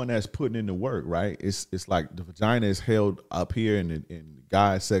you the one that's putting in the work, right? It's like the vagina is held up here and the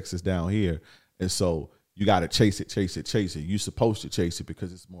guy's sex is down here. And so you got to chase it. You're supposed to chase it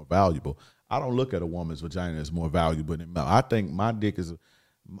because it's more valuable. I don't look at a woman's vagina as more valuable than mine. I think my dick is,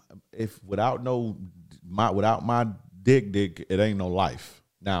 without my dick, it ain't no life.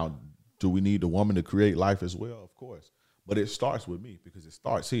 Now, do we need the woman to create life as well? Of course. But it starts with me because it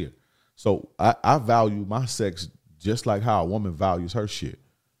starts here. So I value my sex just like how a woman values her shit.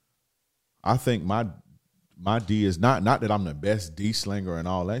 I think my D is not that I'm the best D slinger and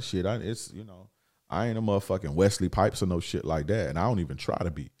all that shit. I ain't a motherfucking Wesley Pipes or no shit like that, and I don't even try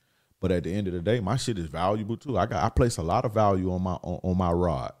to be. But at the end of the day, my shit is valuable too. I place a lot of value on my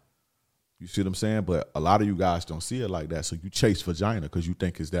rod. You see what I'm saying? But a lot of you guys don't see it like that, so you chase vagina because you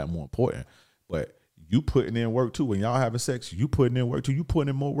think it's that more important. But you putting in work too. When y'all having sex, you putting in work too. You putting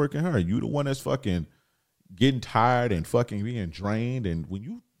in more work than her. You the one that's fucking getting tired and fucking being drained. And when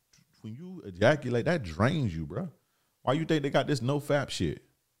you ejaculate, that drains you, bro. Why you think they got this no fap shit?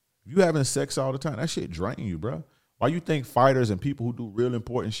 If you having sex all the time, that shit drain you, bro. Why you think fighters and people who do real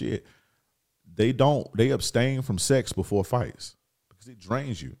important shit, they abstain from sex before fights? Because it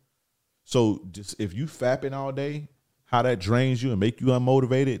drains you. So just if you fapping all day, how that drains you and make you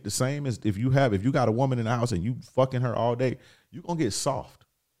unmotivated, the same as if you got a woman in the house and you fucking her all day, you're going to get soft.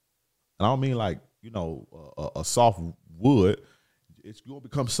 And I don't mean like, a soft wood. It's going to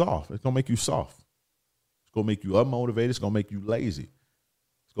become soft. It's going to make you soft. It's going to make you unmotivated. It's going to make you lazy.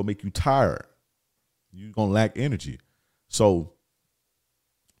 It's going to make you tired. You're going to lack energy. So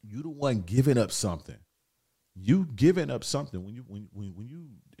you the one giving up something. You giving up something. When you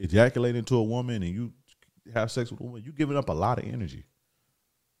ejaculate into a woman and you have sex with a woman, you giving up a lot of energy.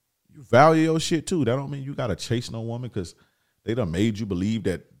 You value your shit too. That don't mean you got to chase no woman because they done made you believe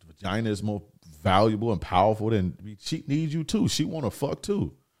that vagina is more valuable and powerful than she needs you too. She want to fuck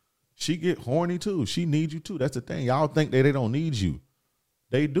too. She get horny too. She needs you too. That's the thing. Y'all think that they don't need you.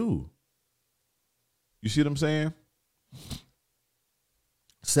 They do. You see what I'm saying?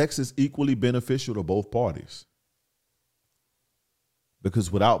 Sex is equally beneficial to both parties.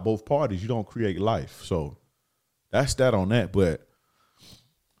 because without both parties, you don't create life. So that's that on that. But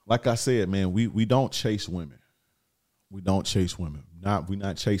like I said, man, we don't chase women. We don't chase women. We're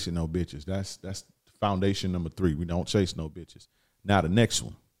not chasing no bitches. That's foundation number 3. We don't chase no bitches. Now the next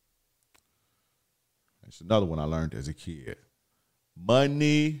one. That's another one I learned as a kid.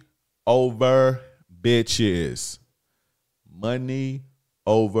 Money over bitches. Money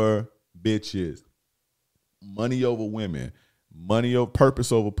over bitches. Money over women. Money over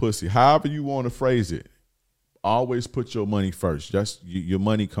purpose over pussy. However you want to phrase it. Always put your money first. Just your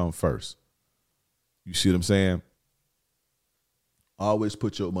money come first. You see what I'm saying? Always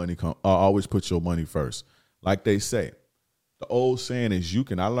put your money first. Like they say. The old saying is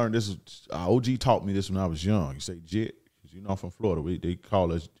I learned this, OG taught me this when I was young. You say jit, because I'm from Florida. They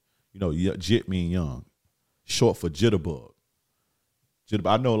call us, jit mean young. Short for jitterbug.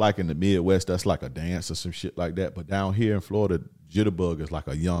 I know like in the Midwest, that's like a dance or some shit like that. But down here in Florida, jitterbug is like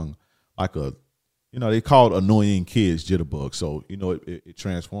a young, they called annoying kids jitterbug. So, it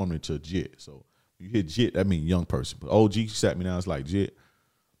transformed into jit. So you hear jit, that means young person. But OG sat me down, it's like jit,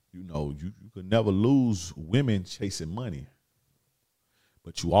 you could never lose women chasing money.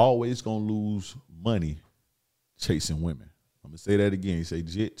 But you always going to lose money chasing women. I'm going to say that again. You say,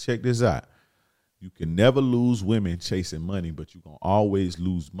 jit, check this out. You can never lose women chasing money, but you're going to always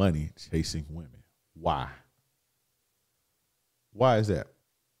lose money chasing women. Why? Why is that?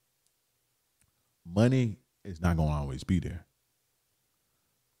 Money is not going to always be there.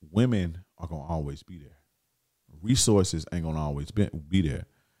 Women are going to always be there. Resources ain't going to always be there.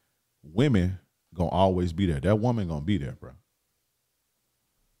 Women going to always be there. That woman going to be there, bro.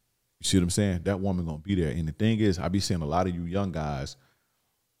 You see what I'm saying? That woman going to be there. And the thing is, I be seeing a lot of you young guys,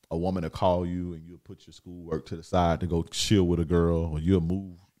 a woman to call you and you'll put your schoolwork to the side to go chill with a girl, or you'll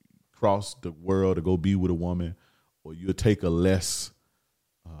move across the world to go be with a woman, or you'll take a less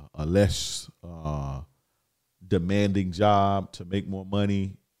demanding job to make more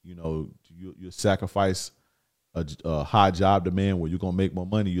money. You'll sacrifice a high job demand where you're going to make more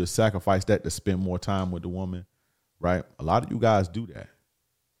money. You'll sacrifice that to spend more time with the woman, right? A lot of you guys do that.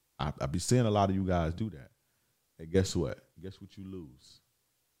 I be seeing a lot of you guys do that. And guess what? Guess what you lose?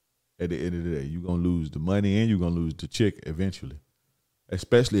 At the end of the day, you're going to lose the money and you're going to lose the chick eventually.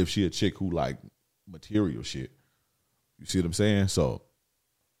 Especially if she a chick who like material shit. You see what I'm saying? So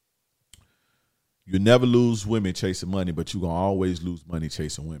you never lose women chasing money, but you're going to always lose money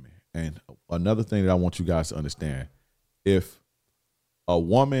chasing women. And another thing that I want you guys to understand, if a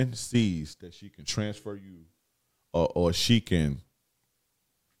woman sees that she can transfer you or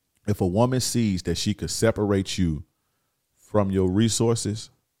if a woman sees that she could separate you from your resources,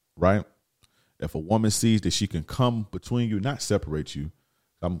 right? If a woman sees that she can come between you, not separate you,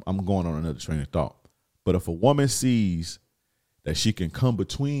 I'm going on another train of thought. But if a woman sees that she can come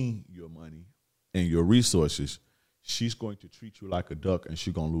between your money and your resources, she's going to treat you like a duck and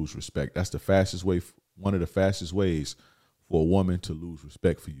she's going to lose respect. That's the fastest way, one of the fastest ways for a woman to lose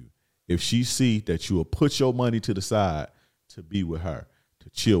respect for you. If she see that you will put your money to the side to be with her, to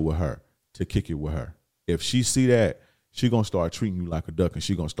chill with her, to kick it with her. If she see that, she going to start treating you like a duck and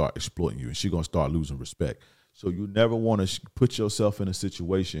she going to start exploiting you and she going to start losing respect. So you never want to put yourself in a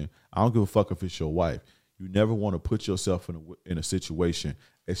situation. I don't give a fuck if it's your wife. You never want to put yourself in a situation,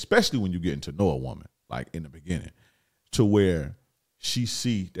 especially when you're getting to know a woman, like in the beginning, to where she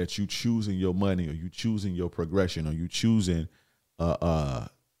see that you choosing your money or you choosing your progression or you choosing how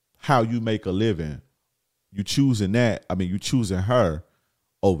you make a living. You choosing that. I mean, you choosing her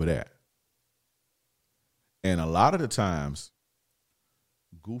over that. And a lot of the times,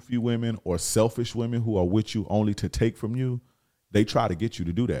 goofy women or selfish women who are with you only to take from you, they try to get you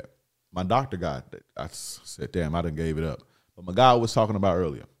to do that. My doctor guy, I said, damn, I done gave it up. But my guy I was talking about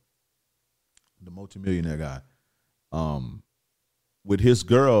earlier, the multimillionaire guy, with his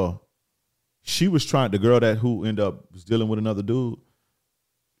girl, the girl that who ended up was dealing with another dude,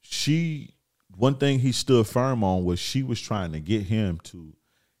 one thing he stood firm on was she was trying to get him to,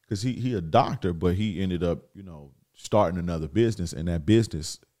 because he a doctor, but he ended up, starting another business, and that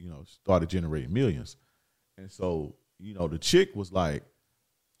business, started generating millions. And so, the chick was like,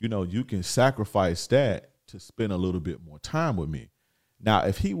 you can sacrifice that to spend a little bit more time with me. Now,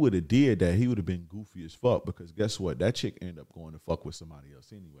 if he would have did that, he would have been goofy as fuck, because guess what? That chick ended up going to fuck with somebody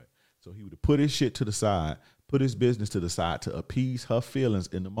else anyway. So he would have put his shit to the side, put his business to the side to appease her feelings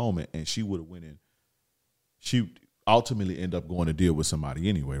in the moment, and she would have went in. She ultimately end up going to deal with somebody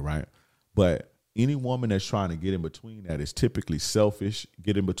anyway, right? But any woman that's trying to get in between that is typically selfish.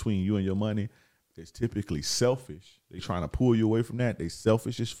 Get in between you and your money is typically selfish. They trying to pull you away from that. They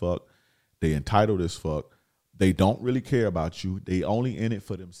selfish as fuck. They entitled as fuck. They don't really care about you. They only in it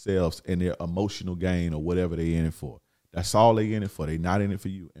for themselves and their emotional gain or whatever they in it for. That's all they in it for. They not in it for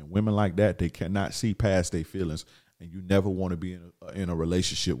you. And women like that, they cannot see past their feelings. And you never want to be in a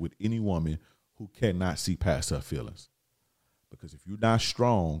relationship with any woman who cannot see past her feelings. Because if you're not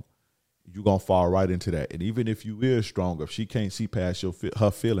strong, you're going to fall right into that. And even if you is strong, if she can't see past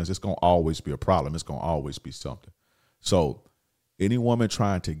her feelings, it's going to always be a problem. It's going to always be something. So any woman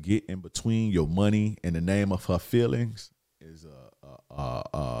trying to get in between your money in the name of her feelings is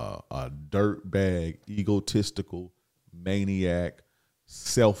a dirtbag, egotistical, maniac,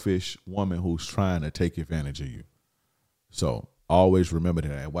 selfish woman who's trying to take advantage of you. So always remember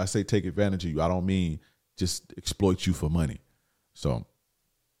that. When I say take advantage of you, I don't mean just exploit you for money. So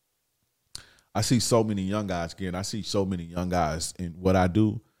I see so many young guys, again, I see so many young guys in what I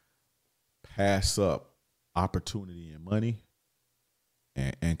do pass up opportunity and money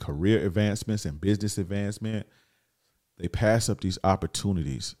and career advancements and business advancement. They pass up these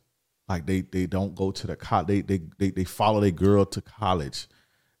opportunities. Like they don't go to the college. They follow their girl to college.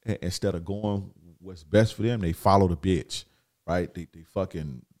 And instead of going what's best for them, they follow the bitch, right? They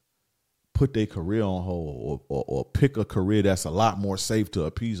fucking put their career on hold or pick a career that's a lot more safe to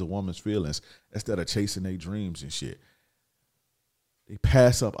appease a woman's feelings instead of chasing their dreams and shit. They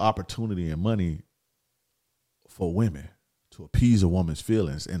pass up opportunity and money for women to appease a woman's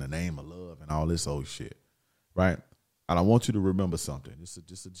feelings in the name of love and all this old shit, right? And I want you to remember something. This is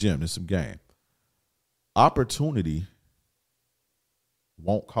just a gem. This is some game. Opportunity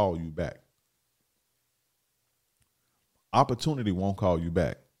won't call you back. Opportunity won't call you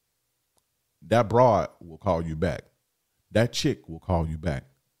back. That broad will call you back. That chick will call you back.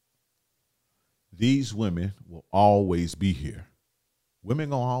 These women will always be here.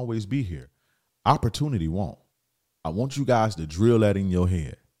 Women gonna always be here. Opportunity won't. I want you guys to drill that in your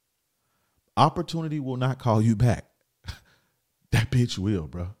head. Opportunity will not call you back. That bitch will,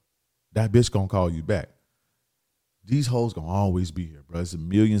 bro. That bitch gonna call you back. These hoes gonna always be here, bro. It's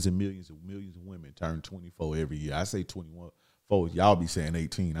millions and millions and millions of women turn 24 every year. I say 21. Y'all be saying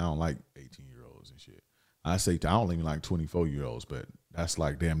 18. I don't like 18-year-olds and shit. I don't even like 24-year-olds, but that's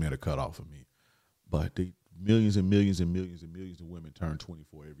like damn near the cutoff for me. But the millions and millions and millions and millions of women turn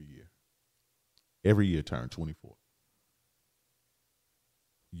 24 every year. Every year turn 24.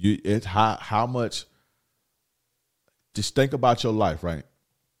 It's how much. Just think about your life, right?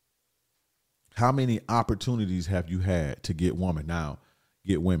 How many opportunities have you had to get women? Now,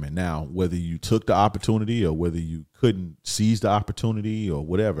 get women. Now, whether you took the opportunity or whether you couldn't seize the opportunity or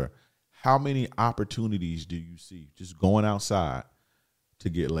whatever, how many opportunities do you see just going outside to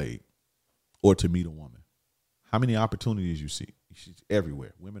get laid or to meet a woman? How many opportunities you see? She's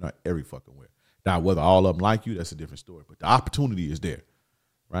everywhere. Women are every fucking where. Now, whether all of them like you, that's a different story. But the opportunity is there,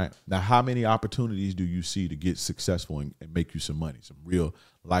 right? Now, how many opportunities do you see to get successful and make you some money, some real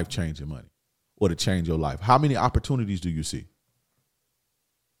life-changing money, or to change your life? How many opportunities do you see?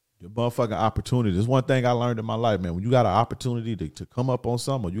 The motherfucking opportunity. There's one thing I learned in my life, man. When you got an opportunity to come up on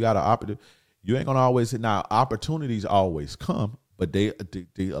something, or you got an opportunity, you ain't gonna always hit. Now, opportunities always come, but they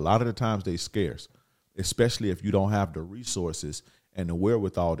a lot of the times they scarce, especially if you don't have the resources and the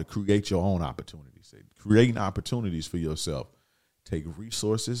wherewithal to create your own opportunities. Creating opportunities for yourself take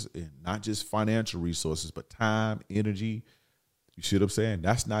resources, and not just financial resources, but time, energy. You see what I'm saying?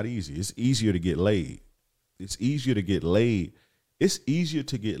 That's not easy. It's easier to get laid. It's easier to get laid. It's easier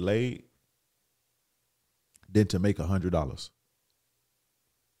to get laid than to make $100.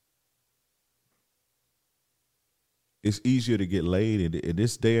 It's easier to get laid in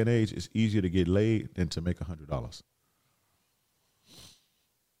this day and age. It's easier to get laid than to make $100.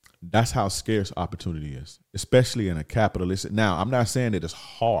 That's how scarce opportunity is, especially in a capitalistic. Now, I'm not saying that it's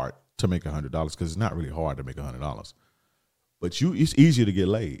hard to make $100 because it's not really hard to make $100, but it's easier to get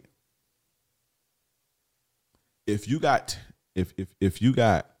laid. If you have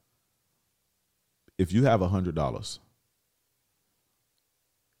 $100,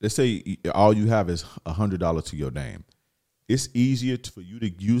 let's say all you have is $100 to your name. It's easier for you to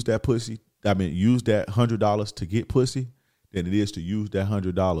use that use that $100 to get pussy than it is to use that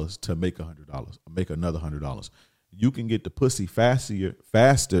 $100 to make $100 or make another $100. You can get the pussy faster.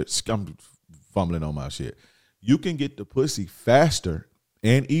 I'm fumbling on my shit. You can get the pussy faster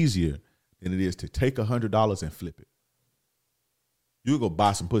and easier than it is to take $100 and flip it. You go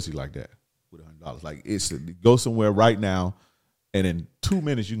buy some pussy like that with $100. Like go somewhere right now, and in 2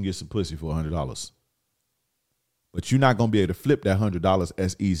 minutes you can get some pussy for $100. But you're not gonna be able to flip that $100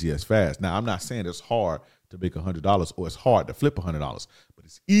 as easy as fast. Now, I'm not saying it's hard to make $100 or it's hard to flip $100, but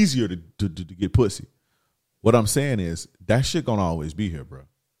it's easier to get pussy. What I'm saying is that shit gonna always be here, bro.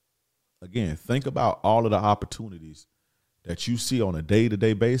 again, think about all of the opportunities that you see on a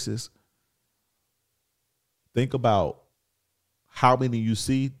day-to-day basis. Think about how many you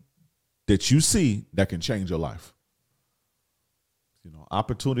see that can change your life.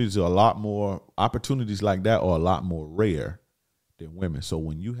 Opportunities like that are a lot more rare than women. So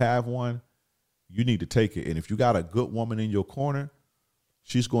when you have one, you need to take it. And if you got a good woman in your corner,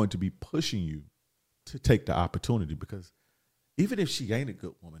 she's going to be pushing you to take the opportunity, because even if she ain't a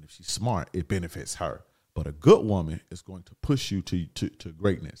good woman, if she's smart, it benefits her. But a good woman is going to push you to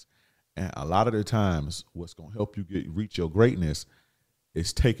greatness. And a lot of the times, what's going to help you reach your greatness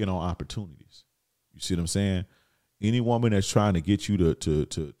is taking on opportunities. You see what I'm saying? Any woman that's trying to get you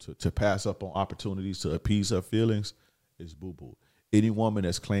to pass up on opportunities to appease her feelings is boo-boo. Any woman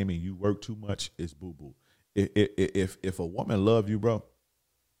that's claiming you work too much is boo-boo. If a woman love you, bro,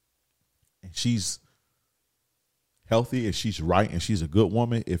 and she's healthy and she's right and she's a good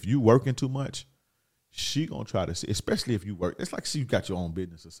woman, if you working too much, she gonna try to see, especially if you work, it's like you got your own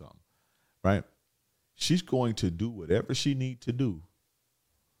business or something, right? She's going to do whatever she need to do.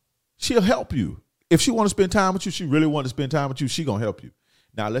 She'll help you. If she want to spend time with you, she really want to spend time with you, she gonna help you.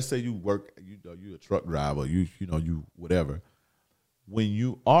 Now, let's say you work, you're a truck driver, you whatever. When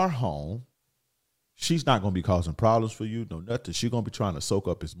you are home, she's not gonna be causing problems for you, no nothing. She's gonna be trying to soak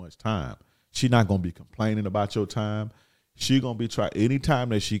up as much time. She's not gonna be complaining about your time. She's gonna be trying any time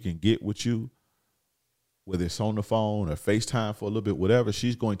that she can get with you, whether it's on the phone or FaceTime for a little bit, whatever,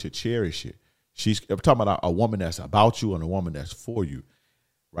 she's going to cherish it. I'm talking about a woman that's about you and a woman that's for you,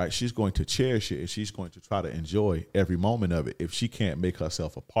 right? She's going to cherish it, and she's going to try to enjoy every moment of it if she can't make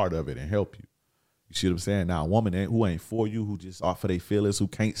herself a part of it and help you. You see what I'm saying? Now, a woman who ain't for you, who just off of their feelings, who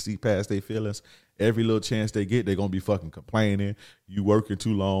can't see past their feelings, every little chance they get, they're going to be fucking complaining, you working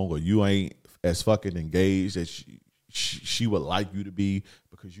too long, or you ain't as fucking engaged as she would like you to be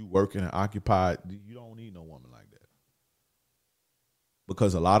because you working and occupied. You don't need no woman like that.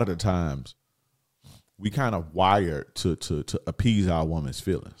 Because a lot of the times we kind of wired to appease our woman's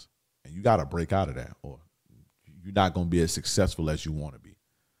feelings. And you got to break out of that, or you're not going to be as successful as you want to be.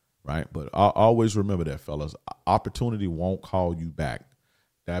 Right? But always remember that, fellas. Opportunity won't call you back.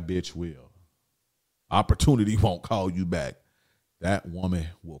 That bitch will. Opportunity won't call you back. That woman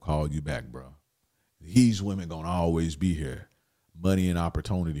will call you back, bro. These women going to always be here. Money and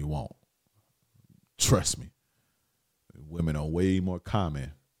opportunity won't. Trust me. Women are way more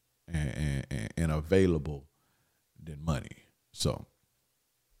common and available than money. So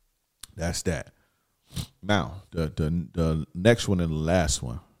that's that. Now, the next one and the last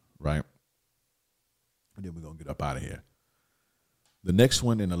one, right? And then we're going to get up out of here. The next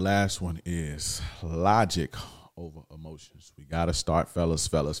one and the last one is logic over emotions. We got to start, fellas.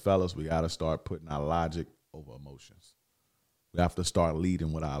 We got to start putting our logic over emotions. We have to start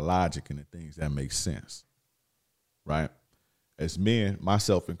leading with our logic and the things that make sense, right? As men,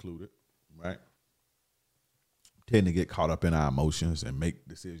 myself included, right, tend to get caught up in our emotions and make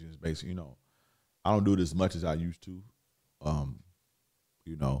decisions based, I don't do it as much as I used to,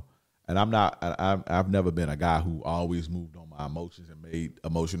 and I've never been a guy who always moved on my emotions and made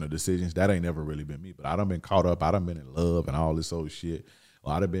emotional decisions. That ain't never really been me, but I done been caught up. I done been in love and all this old shit.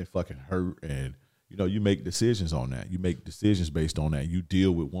 Or I done been fucking hurt, and, you make decisions on that. You make decisions based on that. You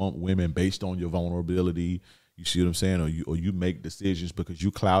deal with women based on your vulnerability. You see what I'm saying? Or you make decisions because you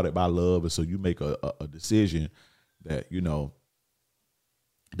clouded by love, and so you make a decision that,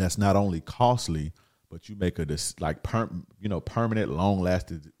 that's not only costly, but you make permanent,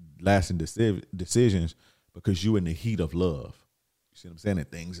 long-lasting decisions because you in the heat of love. You see what I'm saying?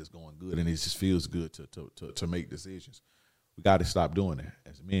 And things is going good, and it just feels good to make decisions. We got to stop doing that.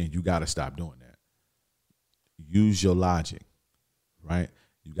 As men, you got to stop doing that. Use your logic, right?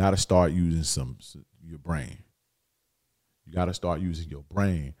 You got to start using your brain. You got to start using your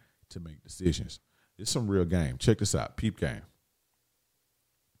brain to make decisions. It's some real game. Check this out. Peep game.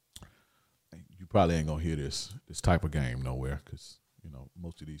 You probably ain't going to hear this type of game nowhere because,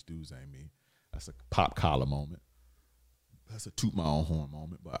 most of these dudes ain't me. That's a pop collar moment. That's a toot my own horn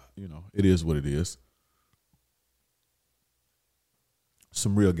moment, but, it is what it is.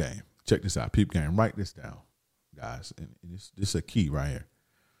 Some real game. Check this out. Peep game. Write this down, guys. And this is a key right here.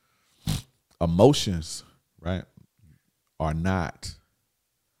 Emotions, right,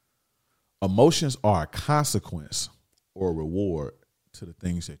 emotions are a consequence or a reward to the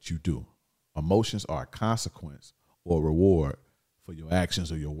things that you do. Emotions are a consequence or a reward for your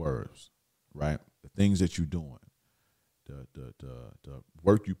actions or your words, right? The things that you're doing, the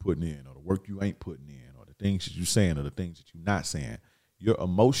work you putting in, or the work you ain't putting in, or the things that you're saying, or the things that you're not saying. Your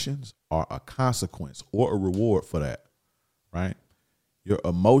emotions are a consequence or a reward for that, right? Your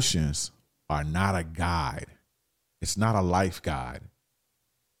emotions are not a guide. It's not a life guide.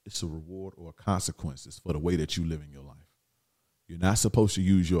 It's a reward or consequences for the way that you live in your life. You're not supposed to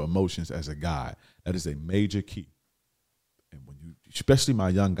use your emotions as a guide. That is a major key. And when you, especially my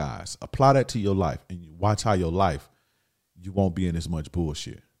young guys, apply that to your life and you watch how your life, you won't be in as much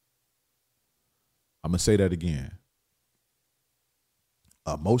bullshit. I'm going to say that again.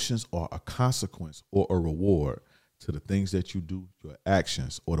 Emotions are a consequence or a reward to the things that you do, your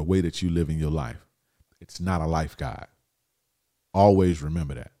actions, or the way that you live in your life. It's not a life guide. Always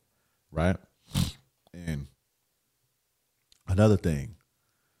remember that, right? And another thing,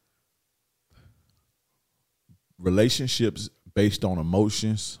 relationships based on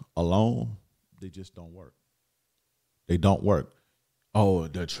emotions alone, they just don't work. They don't work. Oh,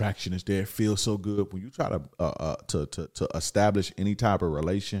 the attraction is there. It feels so good. When you try to establish any type of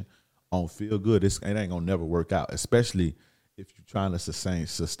relation on feel good, it ain't gonna never work out, especially if you're trying to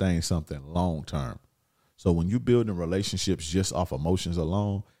sustain something long term. So when you building relationships just off emotions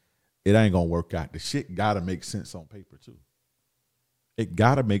alone, it ain't gonna work out. The shit gotta make sense on paper too. It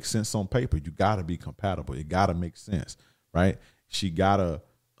gotta make sense on paper. You gotta be compatible. It gotta make sense, right? She gotta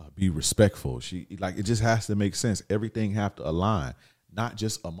be respectful. It just has to make sense. Everything have to align, not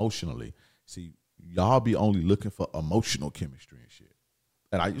just emotionally. See, y'all be only looking for emotional chemistry and shit.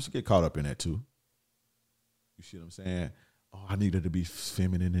 And I used to get caught up in that too. You see what I'm saying? Oh, I need her to be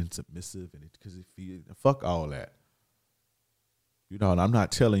feminine and submissive, and because it feels, fuck all that. You know, and I'm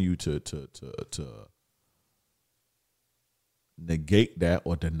not telling you to negate that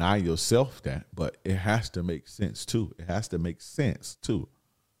or deny yourself that, but it has to make sense too. It has to make sense too,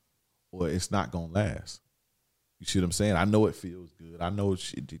 or it's not gonna last. You see what I'm saying? I know it feels good. I know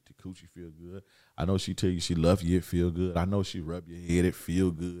the coochie feel good. I know she tell you she love you, it feel good. I know she rub your head, it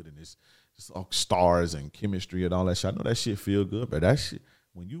feel good, and it's all stars and chemistry and all that shit. I know that shit feel good, but that shit,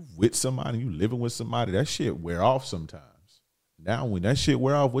 when you with somebody, you living with somebody, that shit wear off sometimes. Now when that shit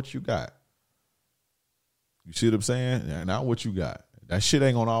wear off, what you got? You see what I'm saying? Now what you got? That shit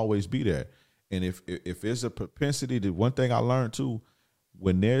ain't gonna always be there. And if there's a propensity to, one thing I learned too,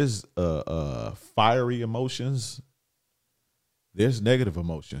 when there's fiery emotions, there's negative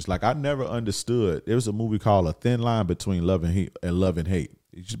emotions. Like I never understood. There was a movie called A Thin Line Between Love and Hate.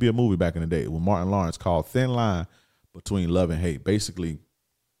 It used to be a movie back in the day with Martin Lawrence called Thin Line Between Love and Hate. Basically,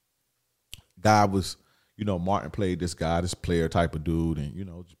 guy was, Martin played this guy, this player type of dude, and,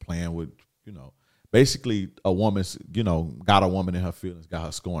 just playing with, basically a woman's, got a woman in her feelings, got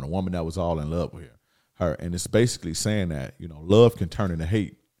her scorn, a woman that was all in love with her. And it's basically saying that, love can turn into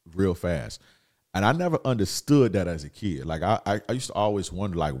hate real fast. And I never understood that as a kid. Like I used to always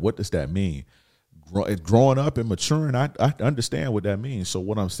wonder, like, what does that mean? Growing up and maturing, I understand what that means. So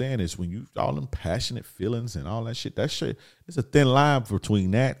what I'm saying is, when you all them passionate feelings and all that shit, there's a thin line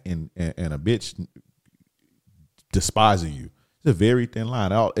between that and a bitch despising you. It's a very thin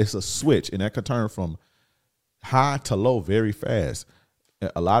line. It's a switch, and that can turn from high to low very fast.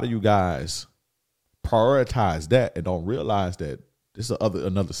 A lot of you guys prioritize that and don't realize that there's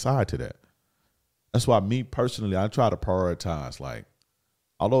another side to that. That's why me personally, I try to prioritize, like,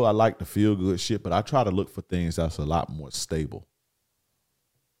 although I like to feel good shit, but I try to look for things that's a lot more stable.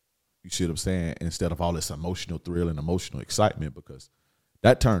 You see what I'm saying? Instead of all this emotional thrill and emotional excitement, because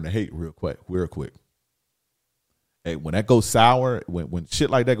that turned to hate real quick. Hey, when that goes sour, when shit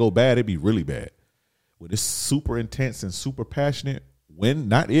like that go bad, it be really bad. When it's super intense and super passionate, when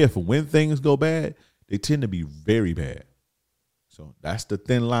things go bad, they tend to be very bad. So that's the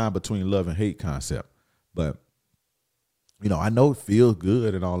thin line between love and hate concept. But, I know it feels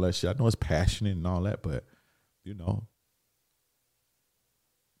good and all that shit. I know it's passionate and all that, but,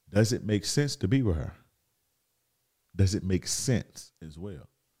 does it make sense to be with her? Does it make sense as well?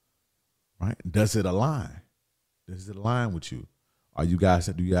 Right? Does it align? Does it align with you? Do you guys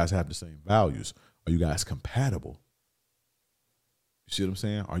have the same values? Are you guys compatible? You see what I'm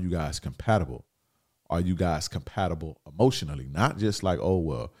saying? Are you guys compatible? Are you guys compatible emotionally? Not just like, oh,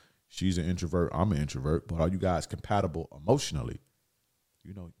 well, she's an introvert, I'm an introvert, but are you guys compatible emotionally?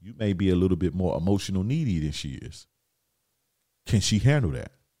 You may be a little bit more emotional needy than she is. Can she handle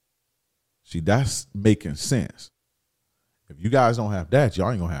that? See, that's making sense. If you guys don't have that,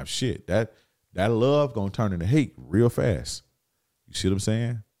 y'all ain't gonna have shit. That love gonna turn into hate real fast. You see what I'm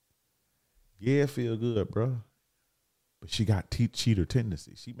saying? Yeah, feel good, bro. But she got cheater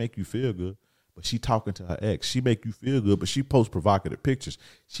tendencies. She make you feel good, but she talking to her ex. She make you feel good, but she post provocative pictures.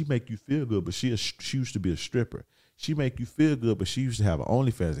 She make you feel good, but she used to be a stripper. She make you feel good, but she used to have an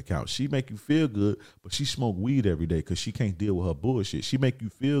OnlyFans account. She make you feel good, but she smoke weed every day because she can't deal with her bullshit. She make you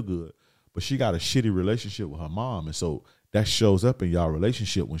feel good, but she got a shitty relationship with her mom. And so that shows up in y'all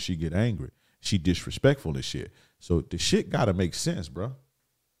relationship when she get angry. She disrespectful and shit. So the shit gotta make sense, bro.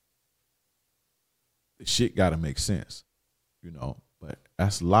 The shit gotta make sense, you know. But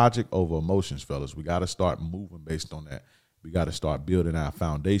that's logic over emotions, fellas. We gotta start moving based on that. We gotta start building our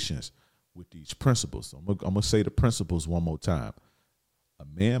foundations with these principles. So I'm gonna say the principles one more time. A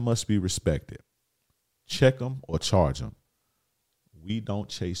man must be respected. Check him or charge him. We don't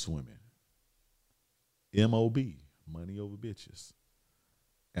chase women. MOB, money over bitches.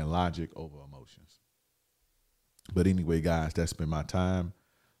 And logic over emotions. But anyway, guys, that's been my time.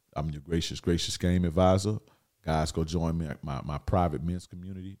 I'm your gracious game advisor. Guys, go join me at my private men's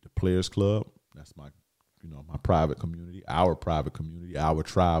community, the Players Club. That's my private community, our tribe of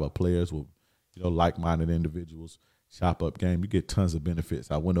players with, like-minded individuals. Chop up game. You get tons of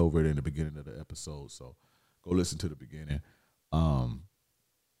benefits. I went over it in the beginning of the episode, so go listen to the beginning.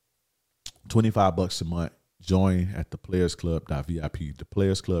 $25 a month. Join at theplayersclub.vip.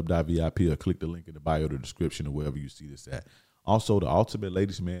 Theplayersclub.vip, or click the link in the bio, the description, or wherever you see this at. Also, the Ultimate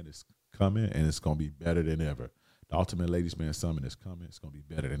Ladies Man is coming, and it's going to be better than ever. The Ultimate Ladies Man Summit is coming. It's going to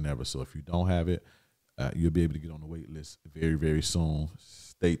be better than ever. So if you don't have it, you'll be able to get on the wait list very, very soon.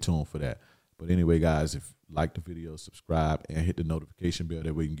 Stay tuned for that. But anyway, guys, if you like the video, subscribe and hit the notification bell.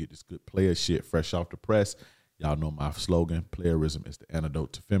 That way you can get this good player shit fresh off the press. Y'all know my slogan, playerism is the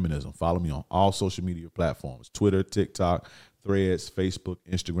antidote to feminism. Follow me on all social media platforms, Twitter, TikTok, Threads, Facebook,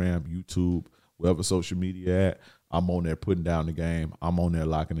 Instagram, YouTube, wherever social media at. I'm on there putting down the game. I'm on there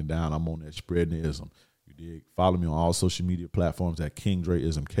locking it down. I'm on there spreading the ism. You dig? Follow me on all social media platforms at King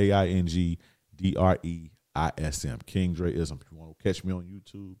Dreism, KingDreism, King Dreism. If you want to catch me on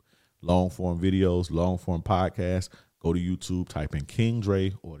YouTube, long form videos, long form podcasts, go to YouTube, type in King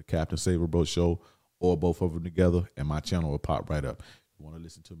Dre or the Captain Saver Bro Show, or both of them together, and my channel will pop right up. If you want to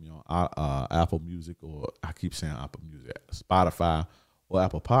listen to me on Apple Music, or I keep saying Apple Music, Spotify or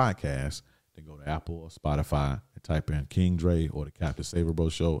Apple Podcasts, then go to Apple or Spotify and type in King Dre or the Captain Saver Bro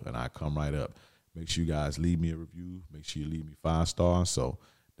Show, and I come right up. Make sure you guys leave me a review. Make sure you leave me 5 stars, so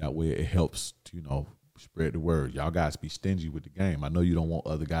that way it helps to, spread the word. Y'all guys be stingy with the game. I know you don't want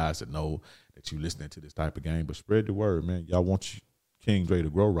other guys to know that you listening to this type of game, but spread the word, man. Y'all want King Dre to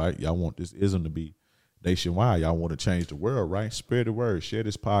grow, right? Y'all want this ism to be nationwide. Y'all want to change the world, right? Spread the word. Share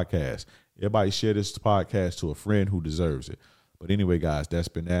this podcast. Everybody share this podcast to a friend who deserves it. But anyway, guys, that's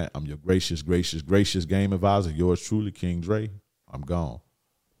been that. I'm your gracious game advisor. Yours truly, King Dre. I'm gone.